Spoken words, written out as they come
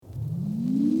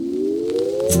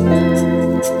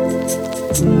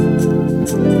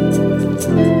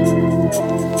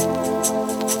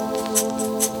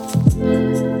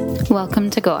Welcome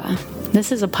to Goa.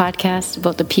 This is a podcast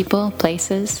about the people,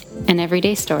 places, and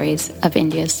everyday stories of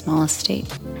India's smallest state.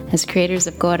 As creators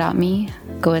of Goa.me,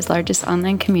 Goa's largest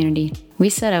online community, we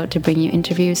set out to bring you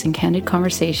interviews and candid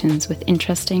conversations with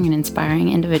interesting and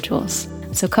inspiring individuals.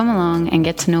 So come along and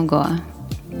get to know Goa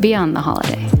beyond the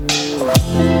holiday.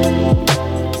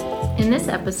 In this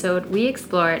episode, we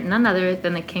explore none other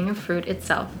than the king of fruit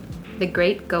itself, the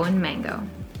great Goan mango.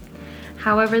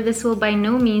 However, this will by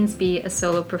no means be a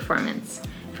solo performance,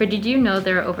 for did you know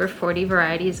there are over 40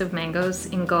 varieties of mangoes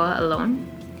in Goa alone?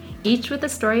 Each with a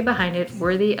story behind it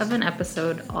worthy of an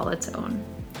episode all its own.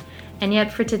 And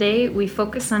yet for today, we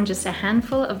focus on just a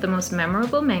handful of the most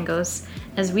memorable mangoes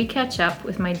as we catch up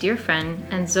with my dear friend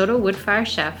and Zoto Woodfire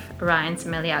chef, Ryan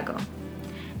Sameliago.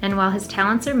 And while his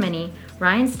talents are many,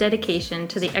 Ryan's dedication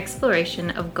to the exploration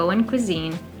of Goan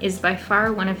cuisine is by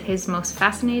far one of his most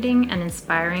fascinating and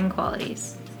inspiring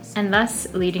qualities, and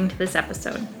thus leading to this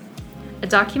episode. A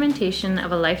documentation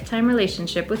of a lifetime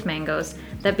relationship with mangoes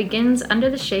that begins under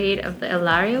the shade of the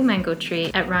Ilario mango tree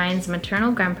at Ryan's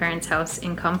maternal grandparents' house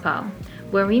in Kampal,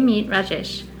 where we meet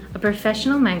Rajesh, a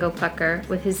professional mango plucker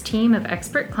with his team of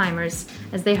expert climbers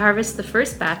as they harvest the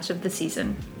first batch of the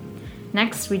season.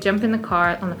 Next, we jump in the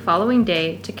car on the following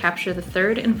day to capture the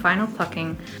third and final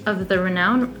plucking of the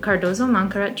renowned Cardozo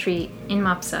Mankarat tree in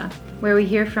Mapsa, where we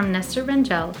hear from Nestor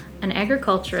Rangel, an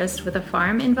agriculturist with a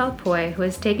farm in Valpoi who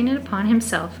has taken it upon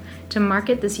himself to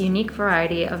market this unique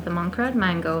variety of the Mankarat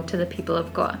mango to the people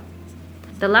of Goa.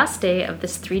 The last day of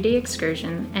this 3-day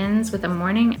excursion ends with a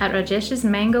morning at Rajesh's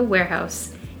mango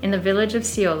warehouse in the village of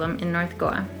Siolam in North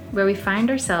Goa, where we find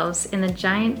ourselves in the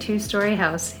giant 2-story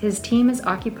house his team has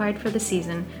occupied for the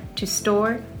season to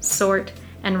store, sort,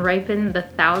 and ripen the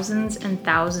thousands and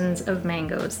thousands of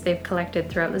mangoes they've collected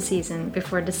throughout the season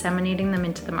before disseminating them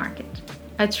into the market.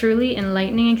 A truly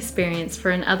enlightening experience for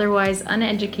an otherwise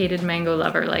uneducated mango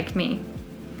lover like me.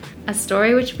 A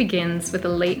story which begins with a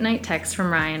late-night text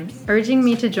from Ryan, urging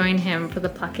me to join him for the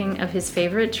plucking of his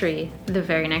favorite tree the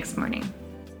very next morning.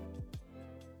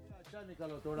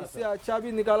 इससे अच्छा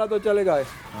भी निकाला तो चलेगा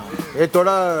ये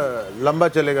थोड़ा लंबा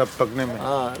चलेगा पकने में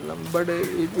but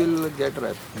it will get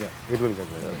ripe. Yeah, it will get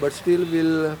ripe. But still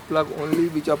we'll pluck only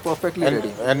which are perfectly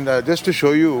ready. And just to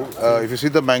show you, if you see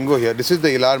the mango here, this is the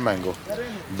Ilar mango.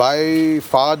 By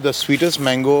far the sweetest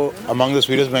mango among the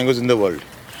sweetest mangoes in the world.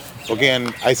 Okay,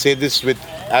 and I say this with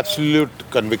absolute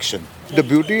conviction. The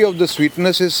beauty of the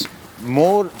sweetness is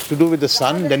more to do with the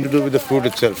sun than to do with the fruit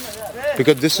itself.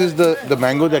 Because this is the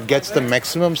mango that gets the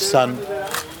maximum sun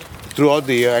throughout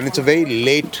the year, and it's a very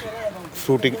late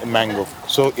fruiting mango.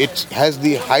 So it has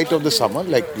the height of the summer,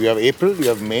 like you have April, you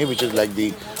have May, which is like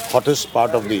the hottest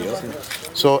part of the year.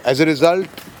 So as a result,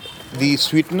 the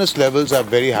sweetness levels are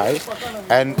very high.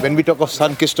 And when we talk of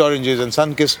sun-kissed oranges and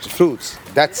sun-kissed fruits,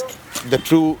 that's the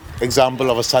true example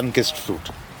of a sun-kissed fruit.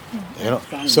 You know,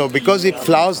 so because it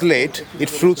flowers late, it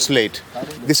fruits late.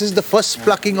 This is the first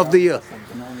plucking of the year.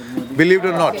 Believe it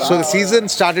or not. So the season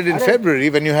started in February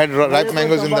when you had ripe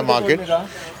mangoes in the market.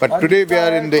 But today we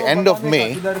are in the end of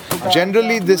May.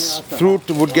 Generally this fruit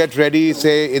would get ready,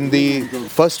 say, in the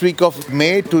first week of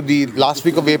May to the last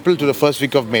week of April to the first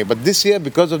week of May. But this year,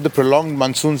 because of the prolonged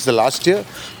monsoons the last year,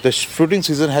 the fruiting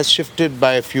season has shifted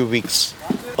by a few weeks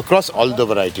across all the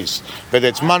varieties. Whether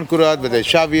it's Mankurat, whether it's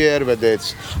Xavier, whether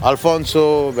it's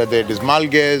Alfonso, whether it is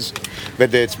Malguez,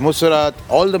 whether it's Musarat,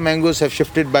 all the mangoes have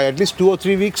shifted by at least 2 or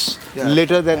 3 weeks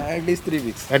later than... At least 3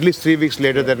 weeks. At least 3 weeks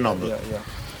later than normal.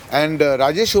 And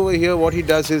Rajesh over here, what he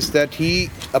does is that he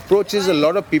approaches a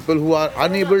lot of people who are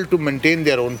unable to maintain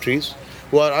their own trees,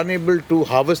 who are unable to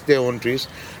harvest their own trees,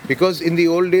 because in the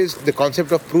old days, the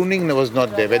concept of pruning was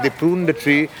not there, where they pruned the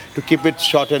tree to keep it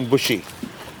short and bushy.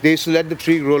 They used to let the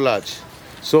tree grow large.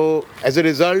 So as a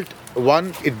result,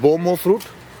 one, it bore more fruit,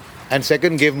 and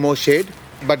second, gave more shade.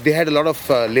 But they had a lot of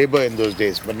labor in those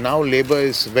days. But now labor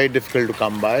is very difficult to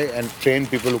come by, and train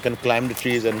people who can climb the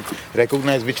trees and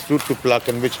recognize which fruit to pluck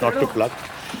and which not to pluck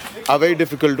are very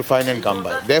difficult to find and come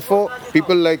by. Therefore,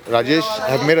 people like Rajesh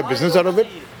have made a business out of it,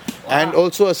 and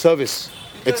also a service.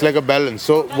 It's like a balance.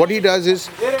 So what he does is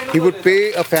he would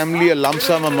pay a family a lump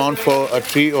sum amount for a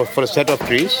tree or for a set of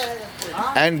trees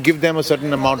and give them a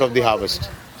certain amount of the harvest.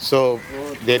 So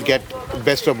they'd get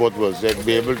best of both worlds. They'd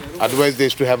be able. Otherwise, they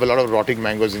used to have a lot of rotting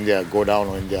mangoes in their go-down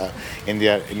or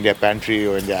in their pantry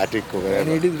or in their attic or wherever.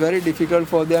 And it is very difficult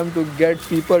for them to get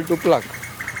people to pluck,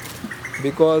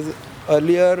 because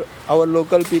earlier our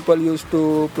local people used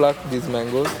to pluck these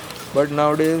mangoes, but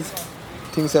nowadays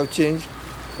things have changed,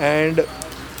 and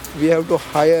we have to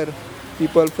hire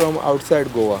people from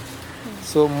outside Goa.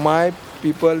 So my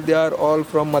people, they are all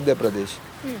from Madhya Pradesh.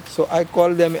 So I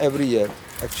call them every year.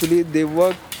 Actually, they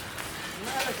work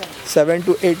 7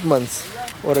 to 8 months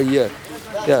or a year.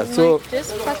 Yeah. So Like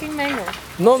just plucking mango.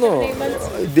 no, 7, 8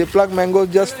 months? they pluck mangoes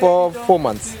just for 4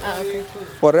 months. Okay.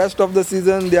 For rest of the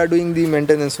season, they are doing the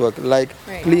maintenance work, like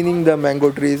Right. cleaning the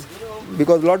mango trees,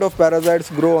 because a lot of parasites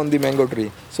grow on the mango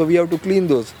tree. So we have to clean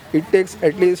those. It takes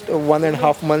at least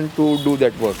 1.5 months to do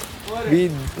that work.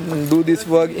 We do this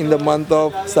work in the month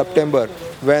of September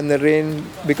when the rain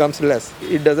becomes less.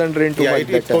 It doesn't rain too Yeah, much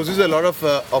it that time. poses a lot of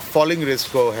falling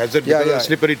risk or hazard Yeah, because yeah. of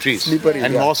slippery trees Slippery,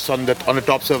 and yeah. moss on the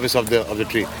top surface of the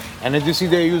tree. And as you see,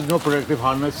 they use no protective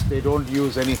harness. They don't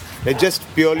use any. They're just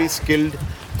purely skilled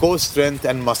core strength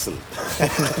and muscle.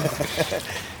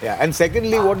 Yeah. And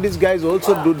secondly, what these guys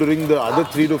also do during the other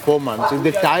 3 to 4 months is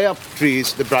they tie up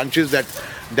trees, the branches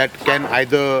that can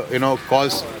either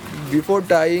cause. Before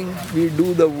tying, we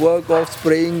do the work of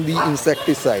spraying the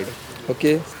insecticide.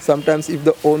 Okay. Sometimes if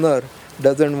the owner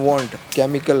doesn't want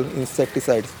chemical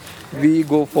insecticides, we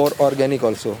go for organic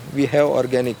also. We have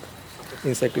organic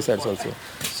insecticides also.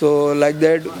 So like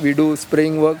that we do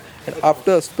spraying work, and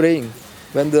after spraying,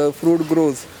 when the fruit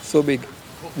grows so big,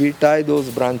 we tie those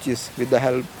branches with the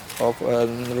help of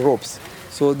ropes,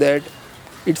 so that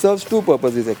it serves two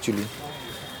purposes actually.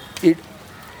 It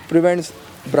prevents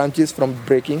branches from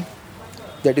breaking,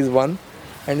 that is one,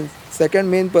 and second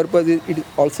main purpose is it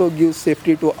also gives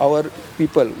safety to our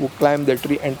people who climb the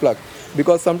tree and pluck,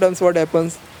 because sometimes what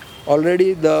happens,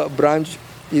 already the branch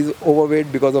is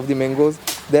overweight because of the mangoes,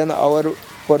 then our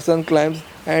person climbs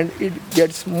and it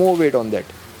gets more weight on that,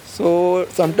 so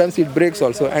sometimes it breaks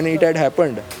also, and it had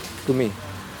happened to me.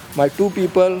 My two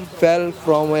people fell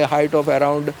from a height of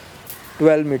around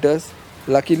 12 meters.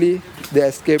 Luckily they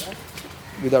escaped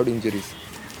without injuries.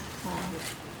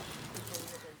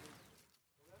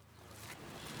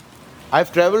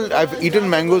 I've eaten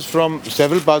mangoes from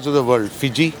several parts of the world.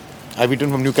 Fiji, I've eaten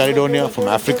from New Caledonia, from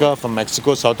Africa, from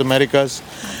Mexico, South Americas.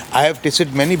 I have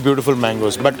tasted many beautiful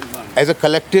mangoes, but as a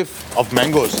collective of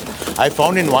mangoes, I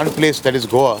found in one place, that is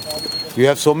Goa, you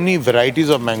have so many varieties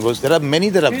of mangoes. There are many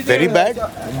that are very bad.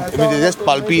 I mean, they're just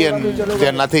pulpy and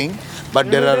they're nothing. But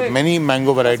there are many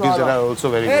mango varieties that are also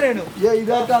very good. ये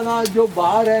इधर का ना जो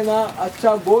बाहर है ना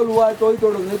अच्छा गोल हुआ है तो ही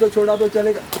तोड़ो, नहीं तो छोड़ा तो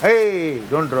चलेगा. Hey,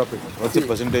 don't drop it. What's the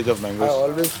percentage of I mangoes?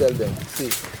 always tell them, see,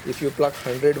 if you pluck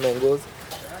 100 mangoes,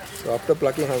 so after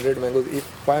plucking 100 mangoes, if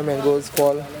 5 mangoes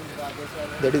fall,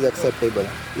 that is acceptable.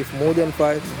 If more than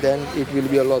 5, then it will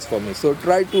be a loss for me. So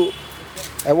try to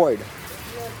avoid.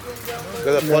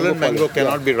 Because a fallen mango fallen,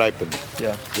 cannot be ripened.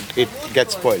 Yeah, It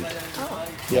gets spoiled.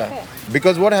 yeah.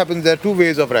 Because what happens, there are two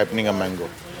ways of ripening a mango.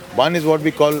 One is what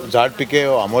we call Zard piqué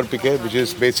or Amor piqué, which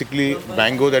is basically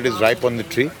mango that is ripe on the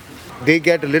tree. They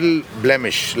get a little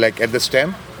blemish, like at the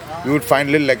stem. You would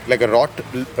find little like a rot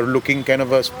looking kind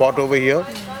of a spot over here.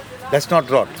 That's not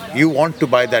rot. You want to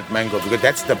buy that mango because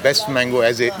that's the best mango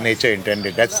as nature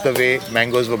intended. That's the way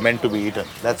mangoes were meant to be eaten.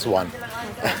 That's one.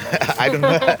 I don't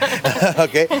know.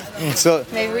 Okay. So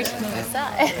Maybe we should move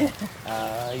aside.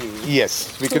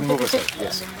 yes, we can move aside.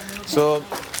 Yes. So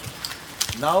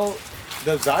now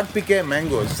the Zard piqué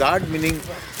mango, Zard meaning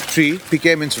tree,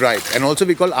 piqué means ripe, and also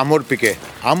we call Amor piqué.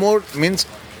 Amor means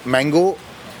mango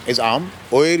is arm,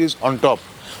 oer is on top.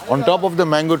 On top of the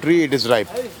mango tree, it is ripe.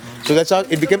 So that's how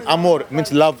it became Amor,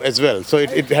 means love as well. So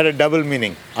it had a double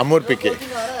meaning, Amor piqué.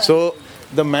 So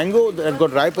the mango that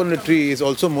got ripe on the tree is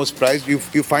also most prized. You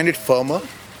find it firmer,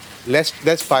 less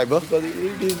fiber, Because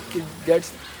it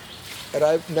gets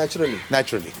ripe naturally.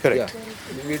 naturally. Correct.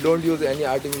 Yeah, we don't use any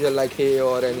artificial like hay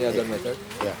or any other method.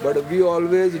 Yeah. But we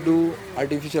always do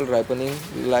artificial ripening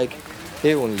like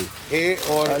hay only. Hay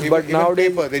or But even nowadays,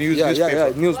 paper, then use yeah, newspaper.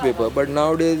 yeah, newspaper. But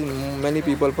nowadays, many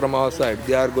people from our side,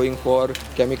 they are going for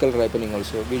chemical ripening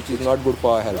also, which is not good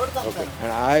for our health. Okay.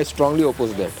 And I strongly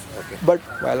oppose that. Okay. But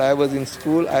while I was in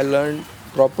school, I learned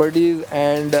properties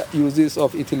and uses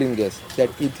of ethylene gas. That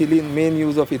ethylene, main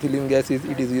use of ethylene gas is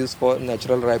it is used for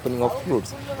natural ripening of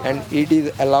fruits, and it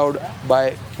is allowed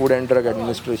by Food and Drug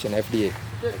Administration (FDA).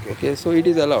 Okay, so it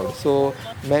is allowed. So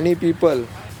many people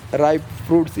ripe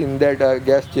fruits in that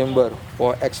gas chamber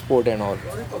for export and all.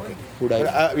 Food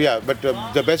items. Yeah, but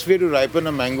the best way to ripen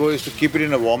a mango is to keep it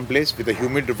in a warm place, with a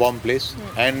humid warm place,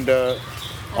 and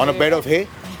on a bed of hay,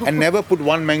 and never put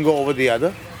one mango over the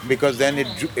other, because then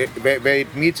where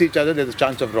it meets each other, there's a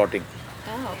chance of rotting.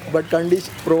 Oh. But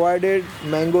condition provided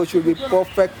mango should be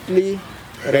perfectly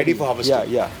Ready for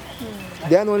harvesting. Yeah, yeah.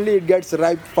 Then only it gets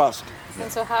ripe fast.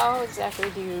 And so how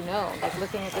exactly do you know? Like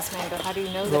looking at this mango, how do you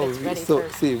know that No, it's ready so for...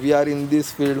 see, we are in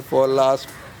this field for last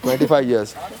 25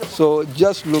 years. So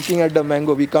just looking at the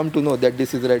mango, we come to know that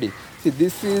this is ready. See,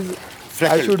 this is,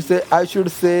 I should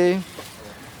say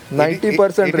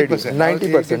 90% ready.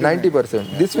 90%,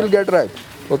 90%. This will get ripe.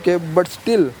 Okay, but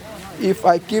still, if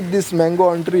I keep this mango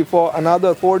on tree for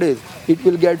another 4 days, it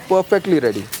will get perfectly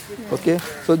ready. Okay,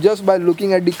 so just by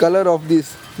looking at the color of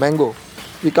this mango,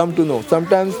 we come to know.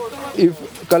 Sometimes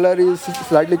if color is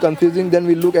slightly confusing, then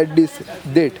we look at this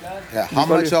date. Yeah. How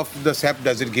much of the sap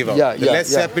does it give out? The less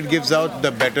sap it gives out,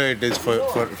 the better it is for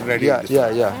ready.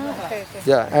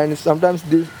 Yeah. And sometimes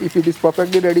this, if it is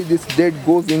perfectly ready, this date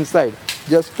goes inside.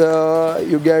 Just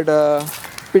you get a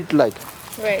pit like.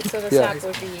 Right, so the sap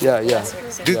would be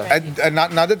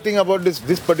Another thing about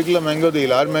this particular mango, the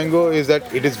Ilar mango, is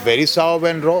that it is very sour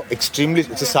when raw. It's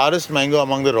the sourest mango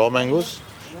among the raw mangoes,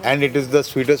 and it is the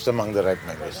sweetest among the ripe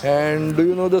mangoes. And do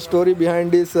you know the story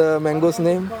behind this mango's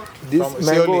name? This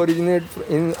mango originated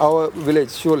in our village,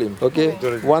 Sholim. Okay,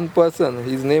 one person,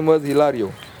 his name was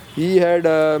Hilario. He had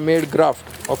made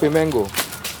graft of a mango.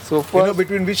 So first, you know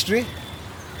between which tree?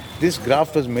 This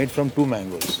graft was made from 2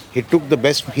 mangoes. He took the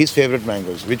best, his favorite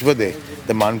mangoes. Which were they?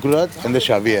 The Mankurat and the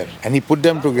Xavier. And he put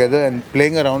them together, and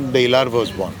playing around, the Ilar was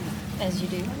born. As you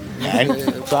do. And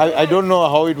so I don't know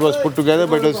how it was put together,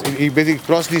 but he basically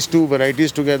crossed these 2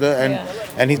 varieties together.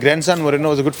 And his grandson Moreno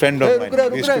was a good friend of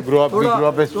mine. We used to grow up.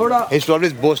 He used to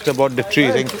always boast about the tree,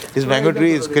 saying this mango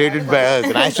tree is created by us.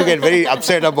 And I used to get very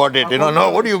upset about it. No,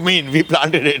 what do you mean? We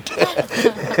planted it.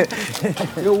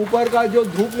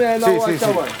 See.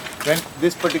 When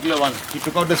this particular one, he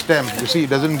took out the stem. You see, it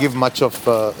doesn't give much of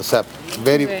sap.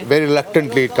 Very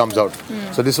reluctantly it comes out.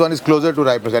 So this one is closer to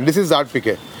ripeness. And this is Zart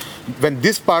piqué. When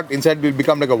this part inside will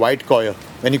become like a white coir.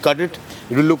 When you cut it,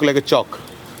 it will look like a chalk.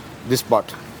 This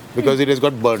part, because it has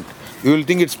got burnt. You will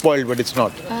think it's spoiled, but it's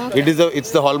not.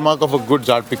 It's the hallmark of a good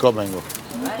Zart piqué mango.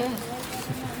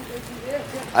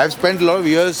 I've spent a lot of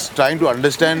years trying to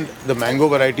understand the mango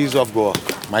varieties of Goa,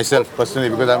 myself personally,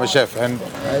 because I'm a chef. And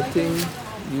I think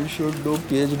you should do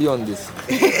PhD on this.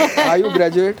 Are you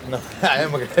graduate? No, I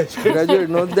am a graduate. Graduate,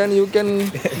 no? Then you can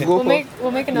go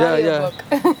We'll make an audio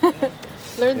book.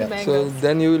 Learn the mangoes. So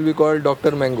then you will be called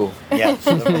Dr. Mango. Yeah. It's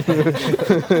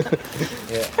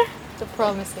a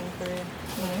promising career.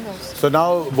 Mangoes. So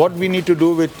now what we need to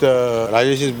do with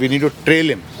Rajesh is we need to trail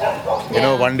him.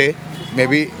 One day,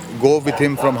 maybe go with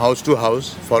him from house to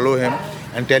house, follow him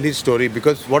and tell his story.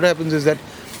 Because what happens is that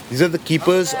these are the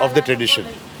keepers of the tradition.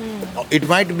 It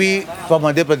might be from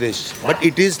Madhya Pradesh, but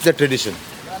it is the tradition.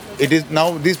 It is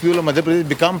now these people of Madhya Pradesh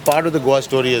become part of the Goa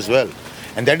story as well.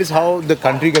 And that is how the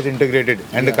country gets integrated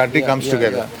and the country comes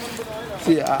together.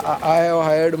 See, I have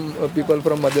hired people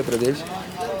from Madhya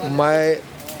Pradesh. My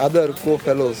other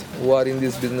co-fellows who are in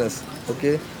this business,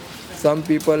 okay? Some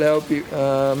people have from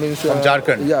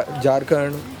Jharkhand. Yeah,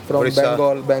 Jharkhand, from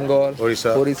Orissa. Bengal,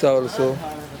 Orissa also.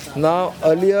 Now,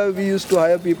 earlier we used to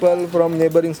hire people from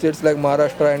neighboring states like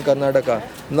Maharashtra and Karnataka.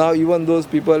 Now, even those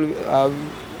people,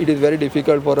 it is very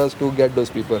difficult for us to get those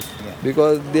people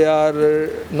because they are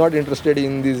not interested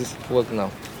in this work now.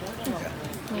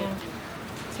 Yeah.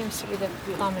 Seems to be the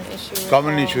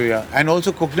common issue. Yeah. And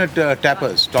also coconut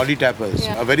tappers, toddy tappers.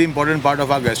 Yeah. A very important part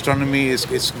of our gastronomy is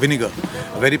vinegar.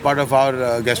 A very part of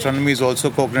our gastronomy is also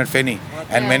coconut feni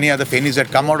and many other fenis that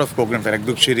come out of coconut feni, like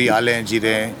dukshiri, ale,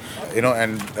 jire,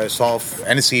 and sauf,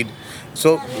 aniseed.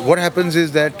 So what happens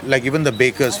is that, like even the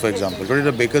bakers, for example, today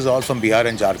the bakers are all from Bihar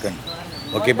and Jharkhand.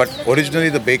 Okay, but originally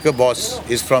the baker boss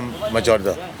is from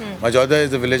Majorda. Majorda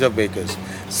is the village of bakers.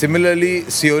 Similarly,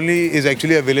 Sioli is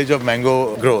actually a village of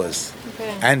mango growers.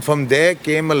 Okay. And from there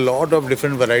came a lot of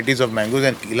different varieties of mangoes,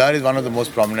 and Ilar is one of the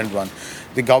most prominent ones.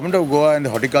 The government of Goa and the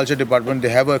horticulture department, they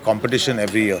have a competition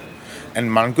every year. And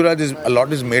Mankurat a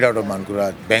lot is made out of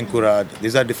Mankurat, Benkurat.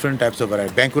 These are different types of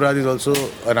variety. Benkurat is also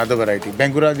another variety.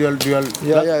 Benkurat,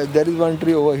 Yeah, there is one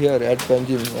tree over here at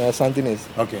Panjim, Santines.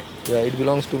 Okay. Yeah, it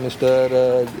belongs to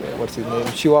Mr. What's his name?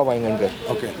 Shiva Vaingankar.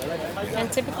 Okay.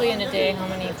 And typically in a day, how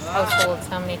many households,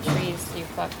 how many trees do you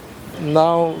pluck?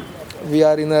 Now we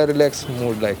are in a relaxed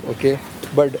mood, okay.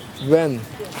 But when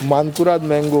Mankurat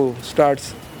mango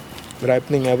starts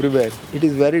ripening everywhere, it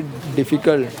is very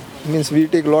difficult. Means we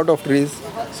take a lot of trees,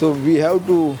 so we have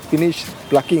to finish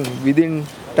plucking within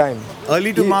time.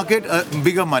 Early to market,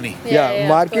 bigger money.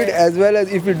 Market as well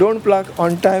as if we don't pluck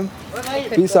on time,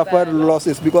 we suffer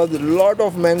losses because a lot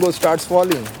of mango starts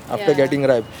falling after getting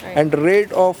ripe. Right. And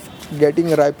rate of getting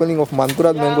ripening of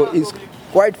Mankurat mango is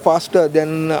quite faster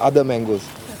than other mangoes.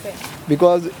 Okay.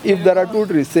 Because if there are 2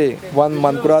 trees, say one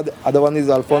Mankurat, other one is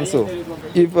Alfonso.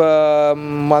 If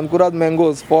Mankurat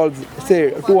mangoes falls, say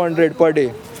 200 per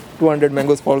day, 200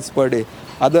 mangoes falls per day.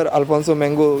 Other Alfonso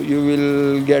mango you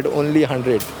will get only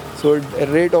 100. So the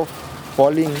rate of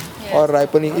falling or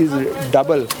ripening is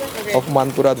double of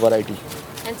Manpurat variety.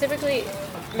 And typically,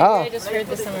 maybe Ah. I just heard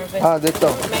this somewhere, but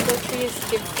देखता हूँ. mango trees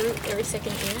give fruit every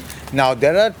second year. Now,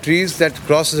 there are trees that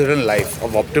cross a certain life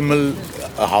of optimal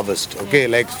harvest. Okay,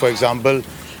 like for example,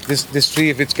 this tree,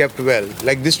 if it's kept well,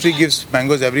 like this tree gives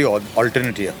mangoes every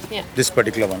alternate year. Yeah. This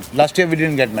particular one. Last year we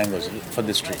didn't get mangoes for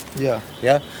this tree. Yeah.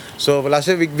 Yeah. So last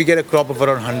year we get a crop of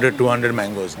around 100, 200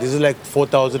 mangoes. This is like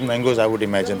 4,000 mangoes, I would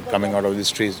imagine, coming out of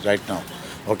these trees right now.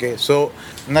 Okay. So,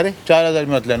 Nare, 4,000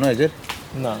 mein atla, no, Ajay?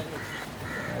 No.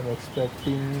 I'm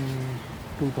expecting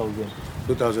 2,000.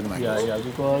 2,000 mangoes. Yeah,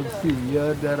 because see,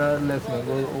 here there are less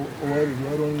mangoes. Over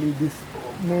here only this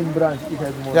main branch, it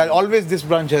has more. Yeah, always this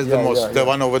branch has the Yeah, most, yeah, the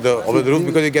yeah. one over the roof these-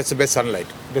 because it gets the best sunlight.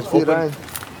 It's See, open. Ryan,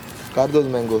 Cardo's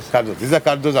mangoes. Cardos. These are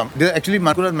Cardos. These are actually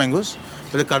Manpurat mangoes,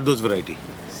 but the Cardos variety.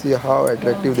 See how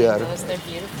attractive they are. Those, they're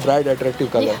beautiful. Bright,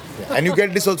 attractive color. And you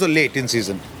get this also late in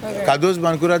season. Cardos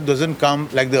Mankurat doesn't come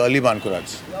like the early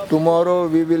Mankurats. Tomorrow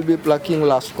we will be plucking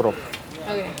last crop.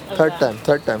 Okay.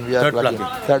 Third time we are Third plucking.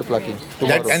 plucking. Third plucking.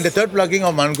 Tomorrow. And the third plucking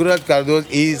of Mankurat Cardos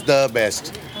is the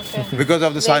best Okay. because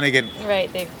of the sun again.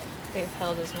 Right, they've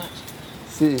held as much.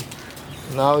 See,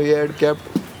 now he had kept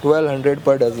 1,200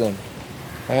 per dozen,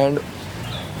 and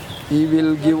he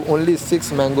will give only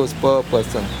 6 mangoes per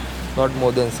person, not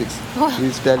more than 6. He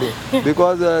is telling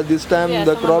because this time Yeah,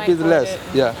 the someone crop might is hoard less. it.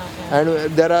 Yeah, and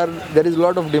there is a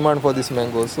lot of demand for this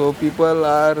mango, so people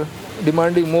are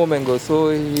demanding more mangoes. So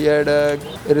he had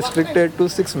restricted to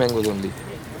 6 mangoes only.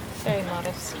 Very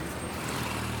modest.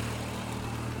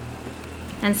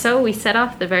 And so we set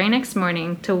off the very next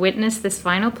morning to witness this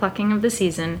final plucking of the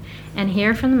season and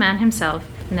hear from the man himself,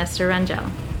 Nestor Rangel.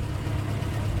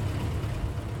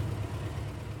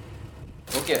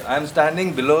 Okay, I am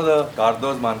standing below the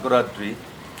Cardos Mankurat tree.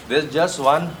 There's just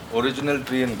one original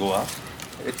tree in Goa.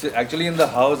 It's actually in the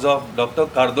house of Dr.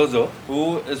 Cardozo,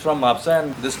 who is from Mapsa,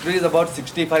 and this tree is about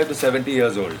 65 to 70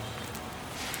 years old.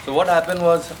 So what happened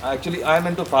was, actually I'm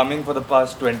into farming for the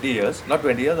past 20 years, not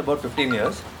 20 years, about 15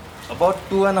 years. About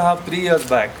 2.5, 3 years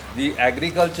back, the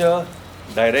agriculture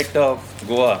director of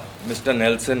Goa, Mr.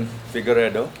 Nelson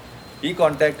Figueredo, he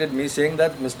contacted me saying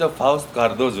that Mr. Faust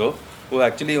Cardozo, who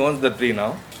actually owns the tree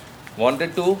now,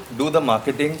 wanted to do the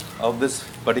marketing of this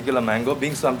particular mango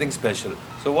being something special.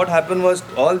 So what happened was,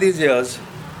 all these years,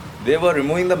 they were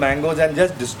removing the mangoes and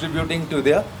just distributing to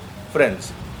their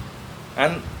friends.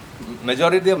 And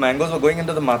majority of mangoes were going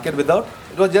into the market without,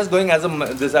 it was just going as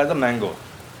a mango.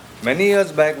 Many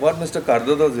years back, what Mr.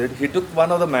 Cardozo did, he took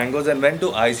one of the mangoes and went to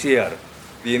ICR,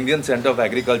 the Indian Center of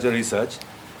Agriculture Research,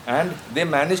 and they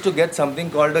managed to get something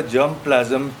called a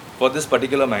germplasm for this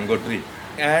particular mango tree.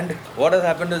 And what has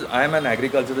happened is, I am an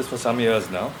agriculturist for some years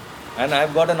now, and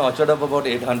I've got an orchard of about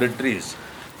 800 trees.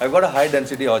 I've got a high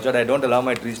density orchard, I don't allow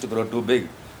my trees to grow too big.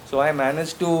 So I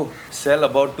managed to sell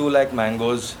about 2 lakh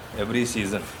mangoes every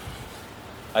season.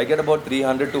 I get about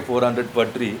 300 to 400 per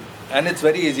tree, and it's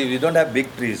very easy. We don't have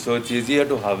big trees, so it's easier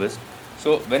to harvest.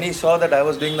 So when he saw that I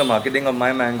was doing the marketing of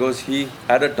my mangoes, he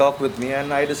had a talk with me,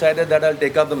 and I decided that I'll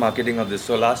take up the marketing of this.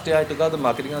 So last year I took up the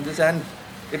marketing of this, and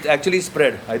it actually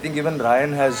spread. I think even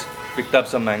Ryan has picked up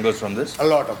some mangoes from this. A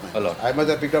lot of mangoes. A lot. I must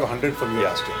have picked up 100 from you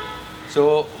last year.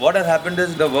 So what has happened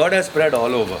is, the word has spread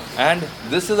all over, and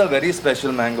this is a very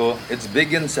special mango. It's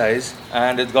big in size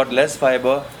and it's got less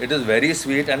fiber. It is very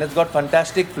sweet and it's got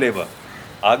fantastic flavor.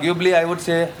 Arguably, I would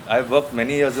say, I've worked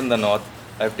many years in the north.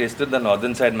 I've tasted the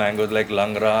northern side mangoes like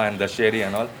Langra and Dasheri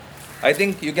and all. I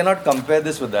think you cannot compare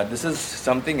this with that. This is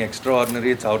something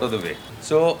extraordinary. It's out of the way.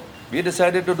 So we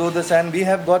decided to do this, and we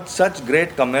have got such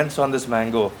great comments on this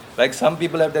mango. Like, some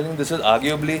people are telling this is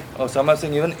arguably, or some are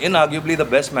saying even inarguably, the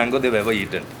best mango they've ever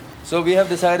eaten. So we have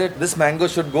decided this mango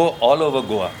should go all over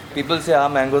Goa. People say our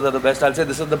mangoes are the best. I'll say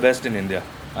this is the best in India.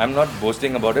 I'm not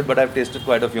boasting about it, but I've tasted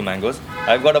quite a few mangoes.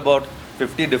 I've got about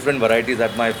 50 different varieties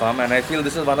at my farm, and I feel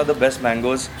this is one of the best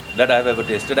mangoes that I've ever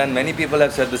tasted, and many people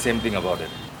have said the same thing about it.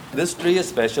 This tree is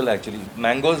special actually.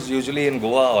 Mangoes usually in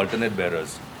Goa are alternate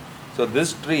bearers. So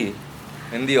this tree,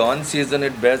 in the on season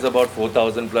it bears about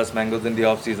 4,000 plus mangoes, in the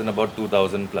off season about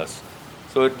 2,000 plus.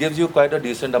 So it gives you quite a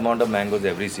decent amount of mangoes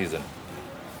every season.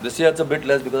 This year it's a bit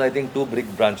less because I think 2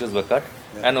 big branches were cut.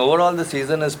 Yeah. And overall the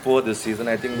season is poor this season,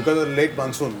 I think. Because of the late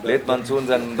monsoon. Late monsoons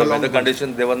and the weather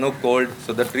conditions, there were no cold.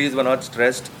 So the trees were not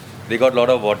stressed. They got a lot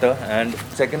of water. And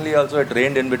secondly also it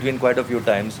rained in between quite a few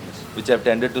times, which have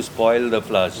tended to spoil the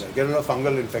flowers. Yeah, get a lot of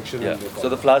fungal infection. Yeah. So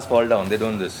the flowers fall down, they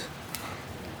don't this.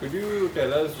 Could you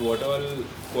tell us what all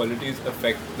qualities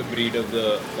affect the breed of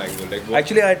the mango? Like what?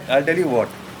 Actually, I'll tell you what.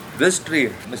 This tree,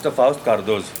 Mr. Faust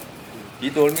Cardoz, He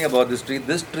told me about this tree.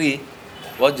 This tree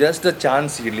was just a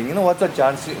chance seedling. You know what's a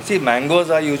chance? See,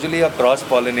 mangoes are usually a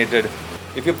cross-pollinated.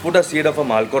 If you put a seed of a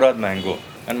Malkorad mango,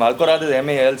 and Malkorad is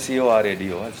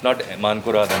Malcorado, it's not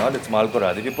Mankorad and all, it's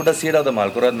Malkorad. If you put a seed of the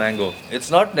Malkorad mango,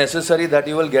 it's not necessary that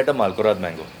you will get a Malkorad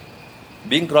mango.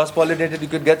 Being cross-pollinated, you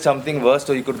could get something worse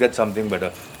or you could get something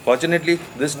better. Fortunately,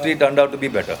 this tree turned out to be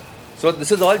better. So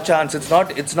this is all chance.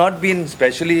 It's not been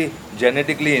specially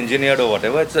genetically engineered or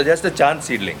whatever. It's just a chance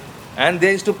seedling. And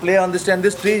they used to play on this, and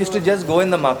this tree used to just go in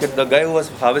the market. The guy who was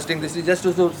harvesting this, he just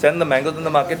used to send the mangoes in the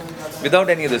market without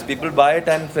any of this. People buy it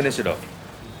and finish it off.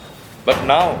 But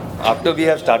now, after we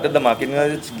have started the marketing,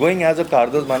 it's going as a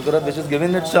Cardozo Mankorad, which is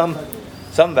giving it some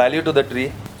value to the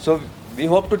tree. So we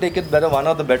hope to take it better, one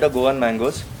of the better Goan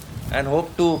mangoes, and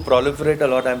hope to proliferate a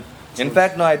lot. In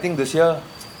fact, no, I think this year,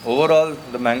 overall,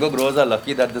 the mango growers are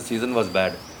lucky that the season was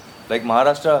bad. Like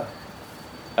Maharashtra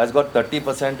has got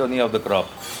 30% only of the crop.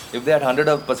 If they had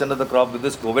 100% of the crop with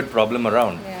this COVID problem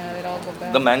around, they'd all go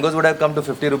bad. the mangoes would have come to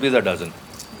 50 rupees a dozen.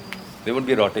 They would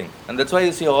be rotting. And that's why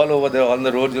you see all over there, on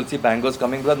the roads, you'll see mangoes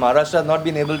coming, because Maharashtra has not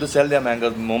been able to sell their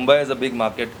mangoes. Mumbai is a big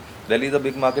market, Delhi is a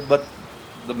big market, but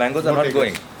the mangoes are not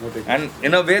going. And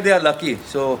in a way, they are lucky.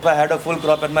 So if I had a full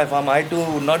crop at my farm, I too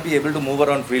would not be able to move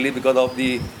around freely because of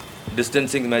the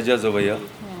distancing measures over here.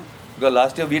 Because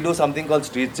last year we do something called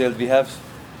street sales.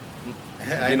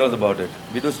 He knows about it.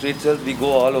 We do street sales. We go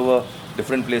all over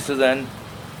different places and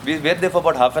we wait there for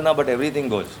about half an hour, but everything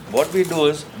goes. What we do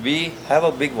is we have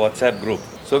a big WhatsApp group.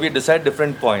 So we decide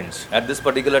different points. At this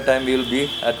particular time, we will be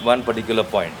at one particular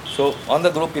point. So on the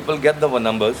group, people get the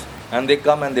numbers and they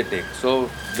come and they take. So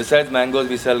besides mangoes,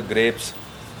 we sell grapes.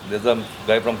 There's a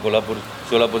guy from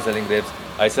Solapur selling grapes.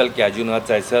 I sell cashew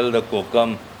nuts. I sell the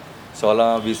kokum,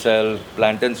 sola. We sell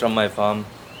plantains from my farm.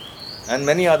 And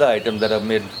many other items that are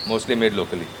mostly made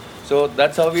locally. So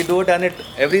that's how we do it, and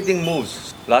everything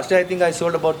moves. Last year I think I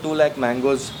sold about 2 lakh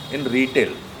mangoes in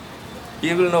retail.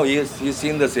 He will know, he's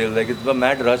seen the sales, like it's a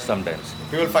mad rush sometimes.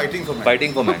 People fighting for mangoes.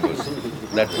 Fighting for mangoes.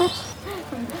 That way.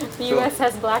 The US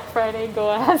has Black Friday,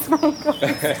 Goa has mangoes.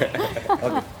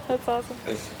 That's awesome.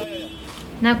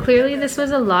 Now, clearly, this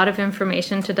was a lot of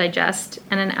information to digest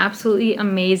and an absolutely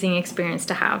amazing experience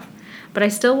to have. But I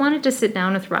still wanted to sit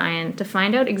down with Ryan to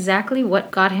find out exactly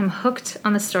what got him hooked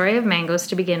on the story of mangoes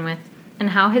to begin with,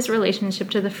 and how his relationship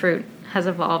to the fruit has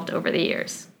evolved over the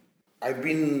years. I've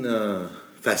been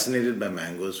fascinated by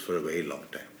mangoes for a very long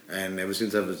time. And ever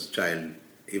since I was a child,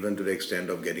 even to the extent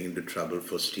of getting into trouble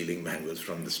for stealing mangoes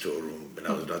from the storeroom when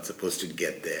I was not supposed to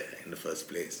get there in the first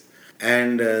place.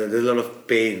 And there's a lot of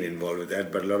pain involved with that,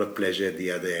 but a lot of pleasure at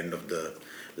the other end of the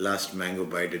last mango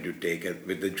bite that you take, and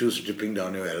with the juice dripping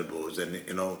down your elbows, and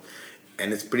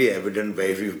and it's pretty evident where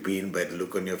you've been by the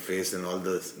look on your face and all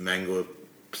the mango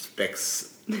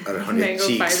specks around your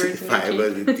cheeks,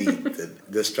 fibers in teeth, and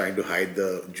just trying to hide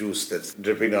the juice that's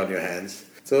dripping down your hands.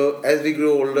 So as we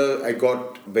grew older, I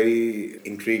got very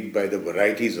intrigued by the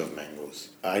varieties of mangoes.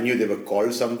 I knew they were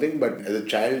called something, but as a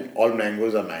child, all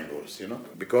mangoes are mangoes,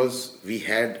 because we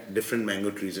had different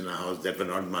mango trees in our house that were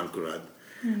not Mankorad.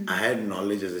 I had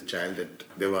knowledge as a child that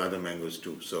there were other mangoes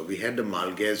too. So we had the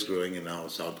Malgairs growing in our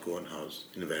South Goan house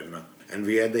in Verna. And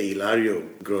we had the Ilario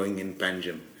growing in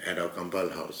Panjim at our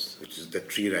Kampal house, which is the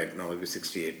tree right now, will be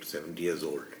 68 to 70 years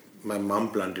old. My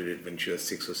mom planted it when she was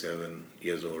 6 or 7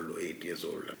 years old or 8 years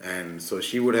old. And so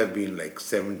she would have been like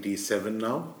 77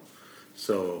 now.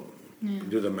 So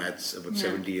do the maths, about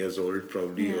 70 years old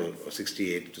probably, or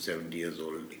 68 to 70 years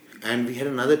old. And we had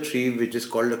another tree which is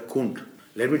called a kunt.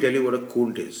 Let me tell you what a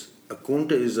kunt is. A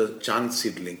kunt is a chance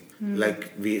seedling.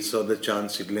 Like we saw the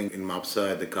chance seedling in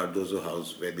Mapsa at the Cardozo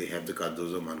house where they have the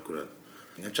Cardozo Mankorad.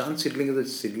 A chance seedling is a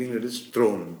seedling that is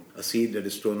thrown, a seed that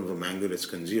is thrown of a mango that's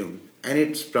consumed, and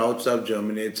it sprouts up,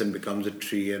 germinates and becomes a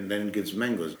tree, and then it gives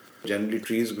mangoes. Generally,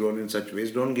 trees grown in such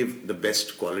ways don't give the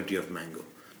best quality of mango.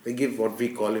 They give what we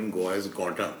call in Goa as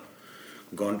gonta.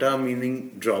 Gonta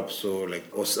meaning drops, or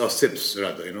sips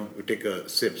rather, we take a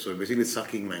sip. So basically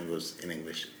sucking mangoes in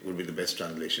English would be the best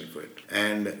translation for it.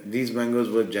 And these mangoes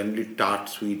were generally tart,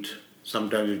 sweet.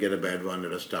 Sometimes you get a bad one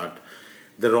that was tart.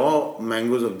 The raw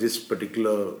mangoes of this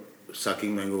particular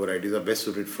sucking mango varieties are best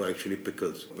suited for actually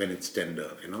pickles when it's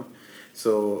tender,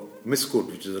 So miskut,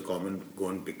 which is a common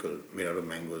Goan pickle made out of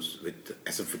mangoes with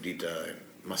asafoetida and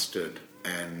mustard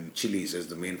and chilies as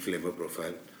the main flavor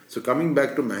profile. So coming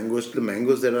back to mangoes, the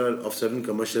mangoes that are of certain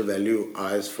commercial value are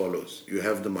as follows. You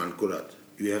have the Mankorad.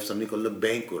 You have something called the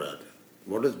Bem-Korad.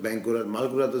 What is Bem-Korad?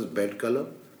 Malkorad is bad color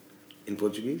in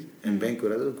Portuguese, and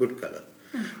Bem-Korad is good color.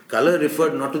 Color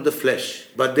referred not to the flesh,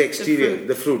 but the exterior,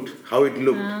 the fruit, how it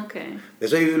looked. Okay.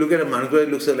 That's why if you look at a Mankorad,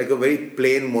 it looks like a very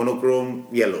plain monochrome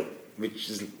yellow. which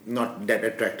is not that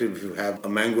attractive if you have a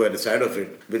mango at the side of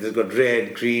it, which has got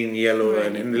red, green, yellow,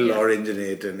 and a little orange in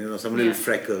it, and some little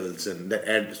freckles, and that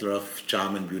adds a lot of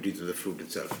charm and beauty to the fruit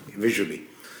itself, visually.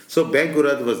 So Beg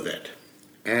Gurad was that.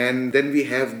 And then we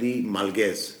have the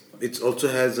Malgaiz. It also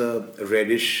has a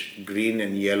reddish, green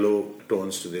and yellow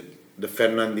tones to it. The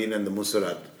Fernandine and the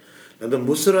Musarat. Now the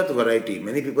Musarat variety,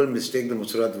 many people mistake the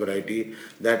Musarat variety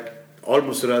that all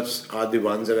Musarats are the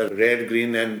ones that are red,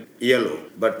 green and yellow.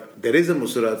 But there is a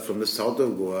Musarat from the south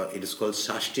of Goa. It is called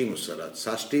Sashti Musarat.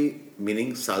 Sashti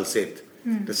meaning Salsette.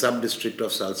 The sub-district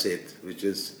of Salsette, which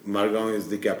is, Margao is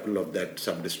the capital of that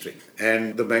sub-district.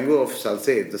 And the mango of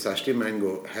Salsette, the Sashti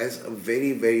mango, has a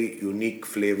very, very unique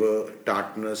flavor,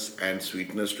 tartness and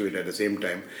sweetness to it at the same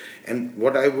time. And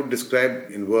what I would describe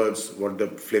in words, what the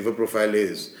flavor profile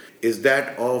is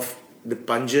that of the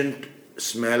pungent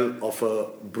smell of a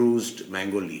bruised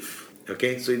mango leaf.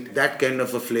 Okay, so that kind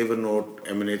of a flavor note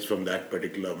emanates from that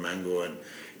particular mango, and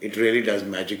it really does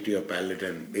magic to your palate,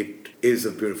 and it is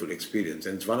a beautiful experience.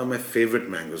 And it's one of my favorite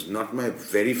mangoes. Not my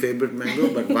very favorite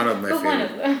mango, but one of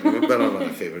my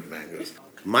favorite mangoes.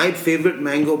 My favorite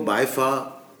mango by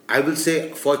far, I will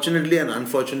say, fortunately and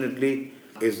unfortunately,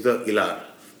 is the Ilar.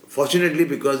 Fortunately,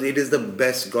 because it is the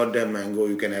best goddamn mango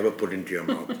you can ever put into your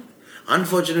mouth.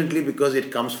 Unfortunately, because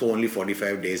it comes for only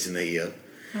 45 days in a year.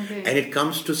 Okay. And it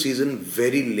comes to season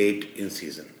very late in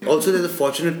season. Also, there's a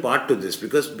fortunate part to this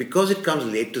because it comes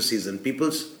late to season,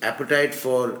 people's appetite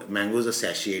for mangoes are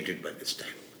satiated by this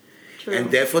time. True.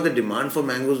 And therefore, the demand for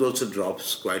mangoes also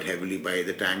drops quite heavily by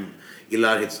the time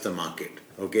Ilar hits the market.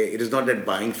 Okay, it is not that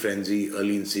buying frenzy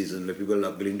early in season where people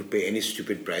are willing to pay any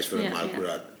stupid price for a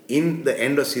Malpurat. In the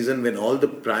end of season, when all the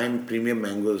premium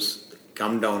mangoes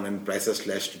come down and prices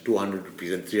slash to 200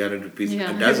 rupees and 300 rupees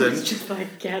a dozen. It's just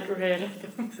like, get rid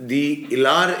of them. The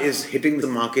Ilar is hitting the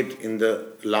market in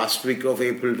the last week of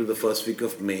April to the first week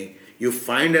of May. You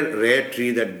find a rare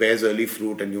tree that bears early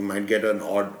fruit and you might get an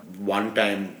odd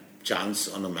one-time chance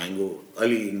on a mango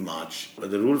early in March.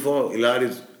 But the rule for Ilar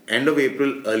is end of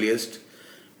April earliest,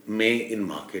 May in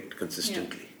market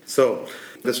consistently. Yeah. So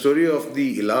the story of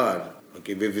the Ilar,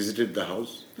 okay, we visited the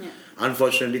house. Yeah.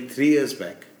 Unfortunately, 3 years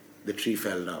back, the tree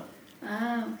fell down.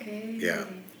 Ah, okay. Yeah.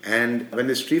 And when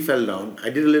this tree fell down, I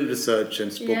did a little research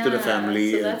and spoke to the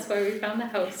family. So that's why we found the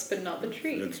house, but not the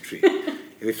tree. Not the tree.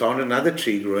 We found another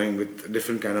tree growing with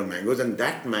different kind of mangoes, and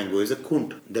that mango is a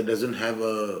kunt that doesn't have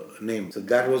a name. So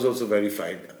that was also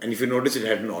verified. And if you notice, it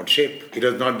had an odd shape. It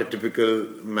was not the typical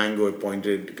mango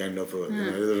pointed kind of a,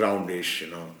 it was a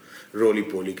roundish,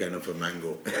 roly-poly kind of a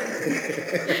mango.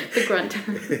 The grunt.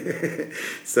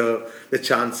 So the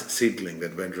chance seedling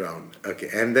that went round. Okay,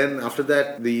 and then after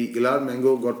that, the Ilar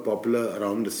mango got popular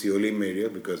around the Siolim area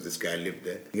because this guy lived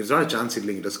there. It's not a chance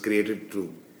seedling, it was created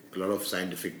through a lot of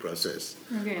scientific process.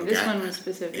 Okay, this one was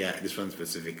specific. Yeah, this one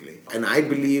specifically. And I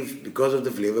believe because of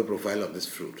the flavor profile of this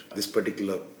fruit, this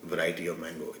particular variety of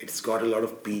mango, it's got a lot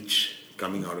of peach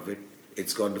coming out of it.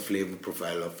 It's got the flavor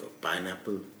profile of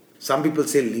pineapple. Some people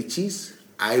say lychees.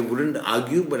 I wouldn't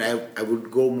argue, but I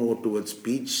would go more towards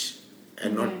peach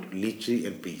and not lychee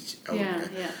and peach.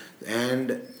 And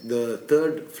the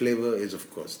third flavor is, of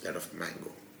course, that of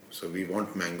mango. So we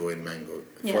want mango in mango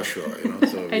for sure,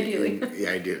 So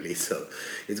ideally. So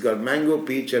it's got mango,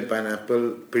 peach, and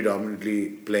pineapple predominantly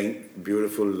playing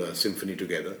beautiful symphony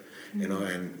together,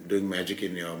 and doing magic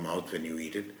in your mouth when you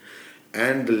eat it.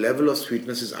 And the level of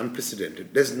sweetness is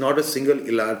unprecedented. There's not a single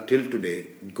Ilar till today,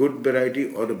 good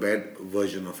variety or a bad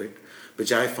version of it,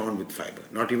 which I found with fiber.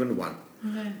 Not even one.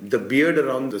 Okay. The beard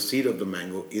around the seed of the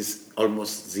mango is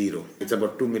almost zero. It's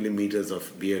about 2 millimeters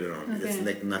of beard around it. It's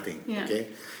like nothing. Yeah. Okay,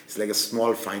 it's like a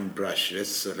small fine brush.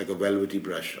 It's like a velvety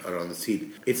brush around the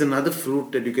seed. It's another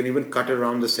fruit that you can even cut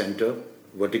around the center,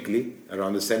 vertically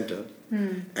around the center,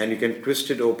 and you can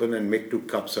twist it open and make 2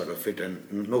 cups out of it,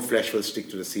 and no flesh will stick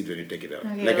to the seed when you take it out.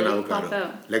 Okay, like an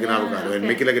avocado. Like an avocado, and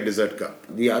make it like a dessert cup.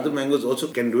 The other mangoes also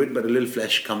can do it, but a little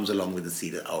flesh comes along with the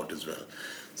seed out as well.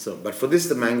 So, but for this,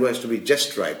 the mango has to be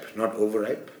just ripe, not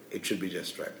overripe. It should be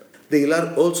just ripe. The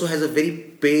Ilar also has a very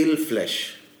pale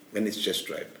flesh when it's just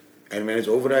ripe. And when it's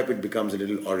overripe, it becomes a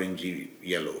little orangey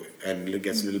yellow, and it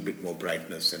gets a little bit more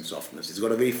brightness and softness. It's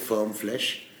got a very firm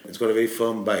flesh. It's got a very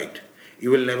firm bite.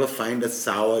 You will never find a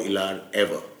sour Ilar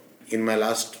ever. In my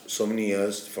last so many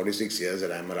years, 46 years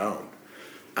that I'm around,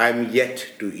 I'm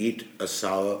yet to eat a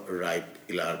sour, ripe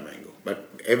Ilar mango. But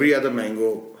every other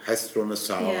mango has thrown a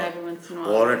sour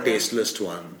or a tasteless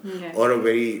one, or a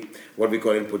very, what we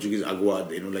call in Portuguese,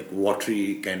 aguado, like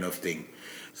watery kind of thing.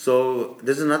 So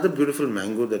there's another beautiful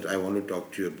mango that I want to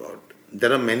talk to you about.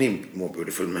 There are many more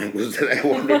beautiful mangoes that I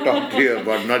want to talk to you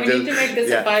about. Not We just need to make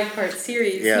this a 5-part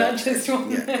series, not just one.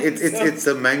 Yeah. It's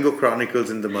a mango chronicles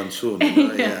in the monsoon. You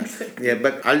know? Yeah.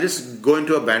 But I'll just go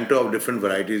into a banter of different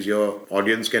varieties. Your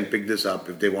audience can pick this up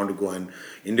if they want to go and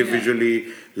individually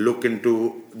look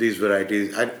into these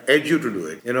varieties. I'd urge you to do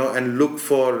it, and look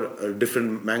for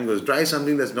different mangoes. Try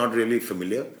something that's not really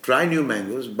familiar. Try new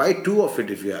mangoes. Buy 2 of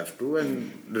it if you have to,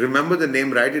 and remember the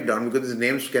name. Write it down because these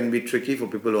names can be tricky for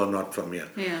people who are not from here.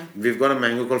 Yeah. We've got a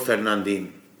mango called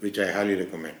Fernandine, which I highly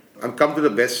recommend. I'll come to the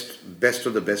best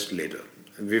of the best later.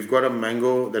 We've got a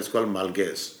mango that's called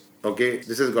Malgaise. Okay,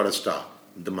 this has got a star,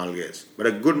 the Malgaise. But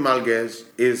a good Malgaise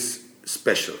is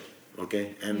special.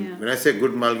 Okay, and when I say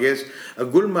good Malgaise, a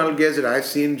good Malgaise that I've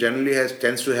seen generally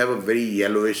tends to have a very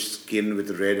yellowish skin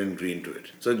with red and green to it.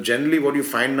 So generally what you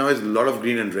find now is a lot of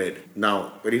green and red.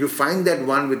 Now, but if you find that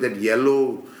one with that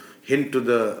yellow hint to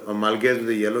the Malgaise with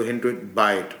a yellow hint to it,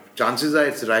 buy it. Chances are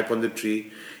it's ripe on the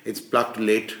tree. It's plucked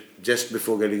late, just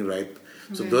before getting ripe.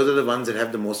 So those are the ones that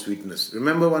have the most sweetness.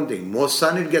 Remember one thing, more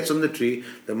sun it gets on the tree,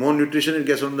 the more nutrition it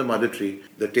gets from the mother tree,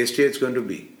 the tastier it's going to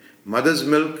be. Mother's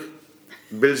milk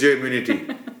builds your immunity.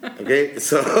 Okay,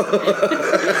 so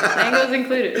Mangoes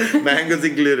included. Mangoes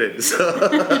included.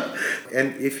 So,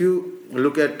 and if you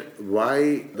look at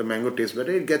why the mango tastes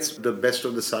better, it gets the best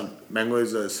of the sun. Mango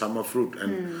is a summer fruit,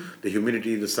 and the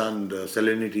humidity, the sun, the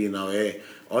salinity in our air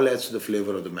all adds to the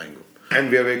flavor of the mango. And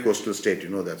we are a very coastal state, you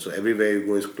know that. So everywhere you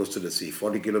go is close to the sea.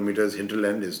 40 kilometers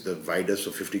hinterland is the widest,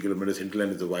 or 50 kilometers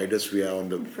hinterland is the widest we are on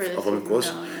the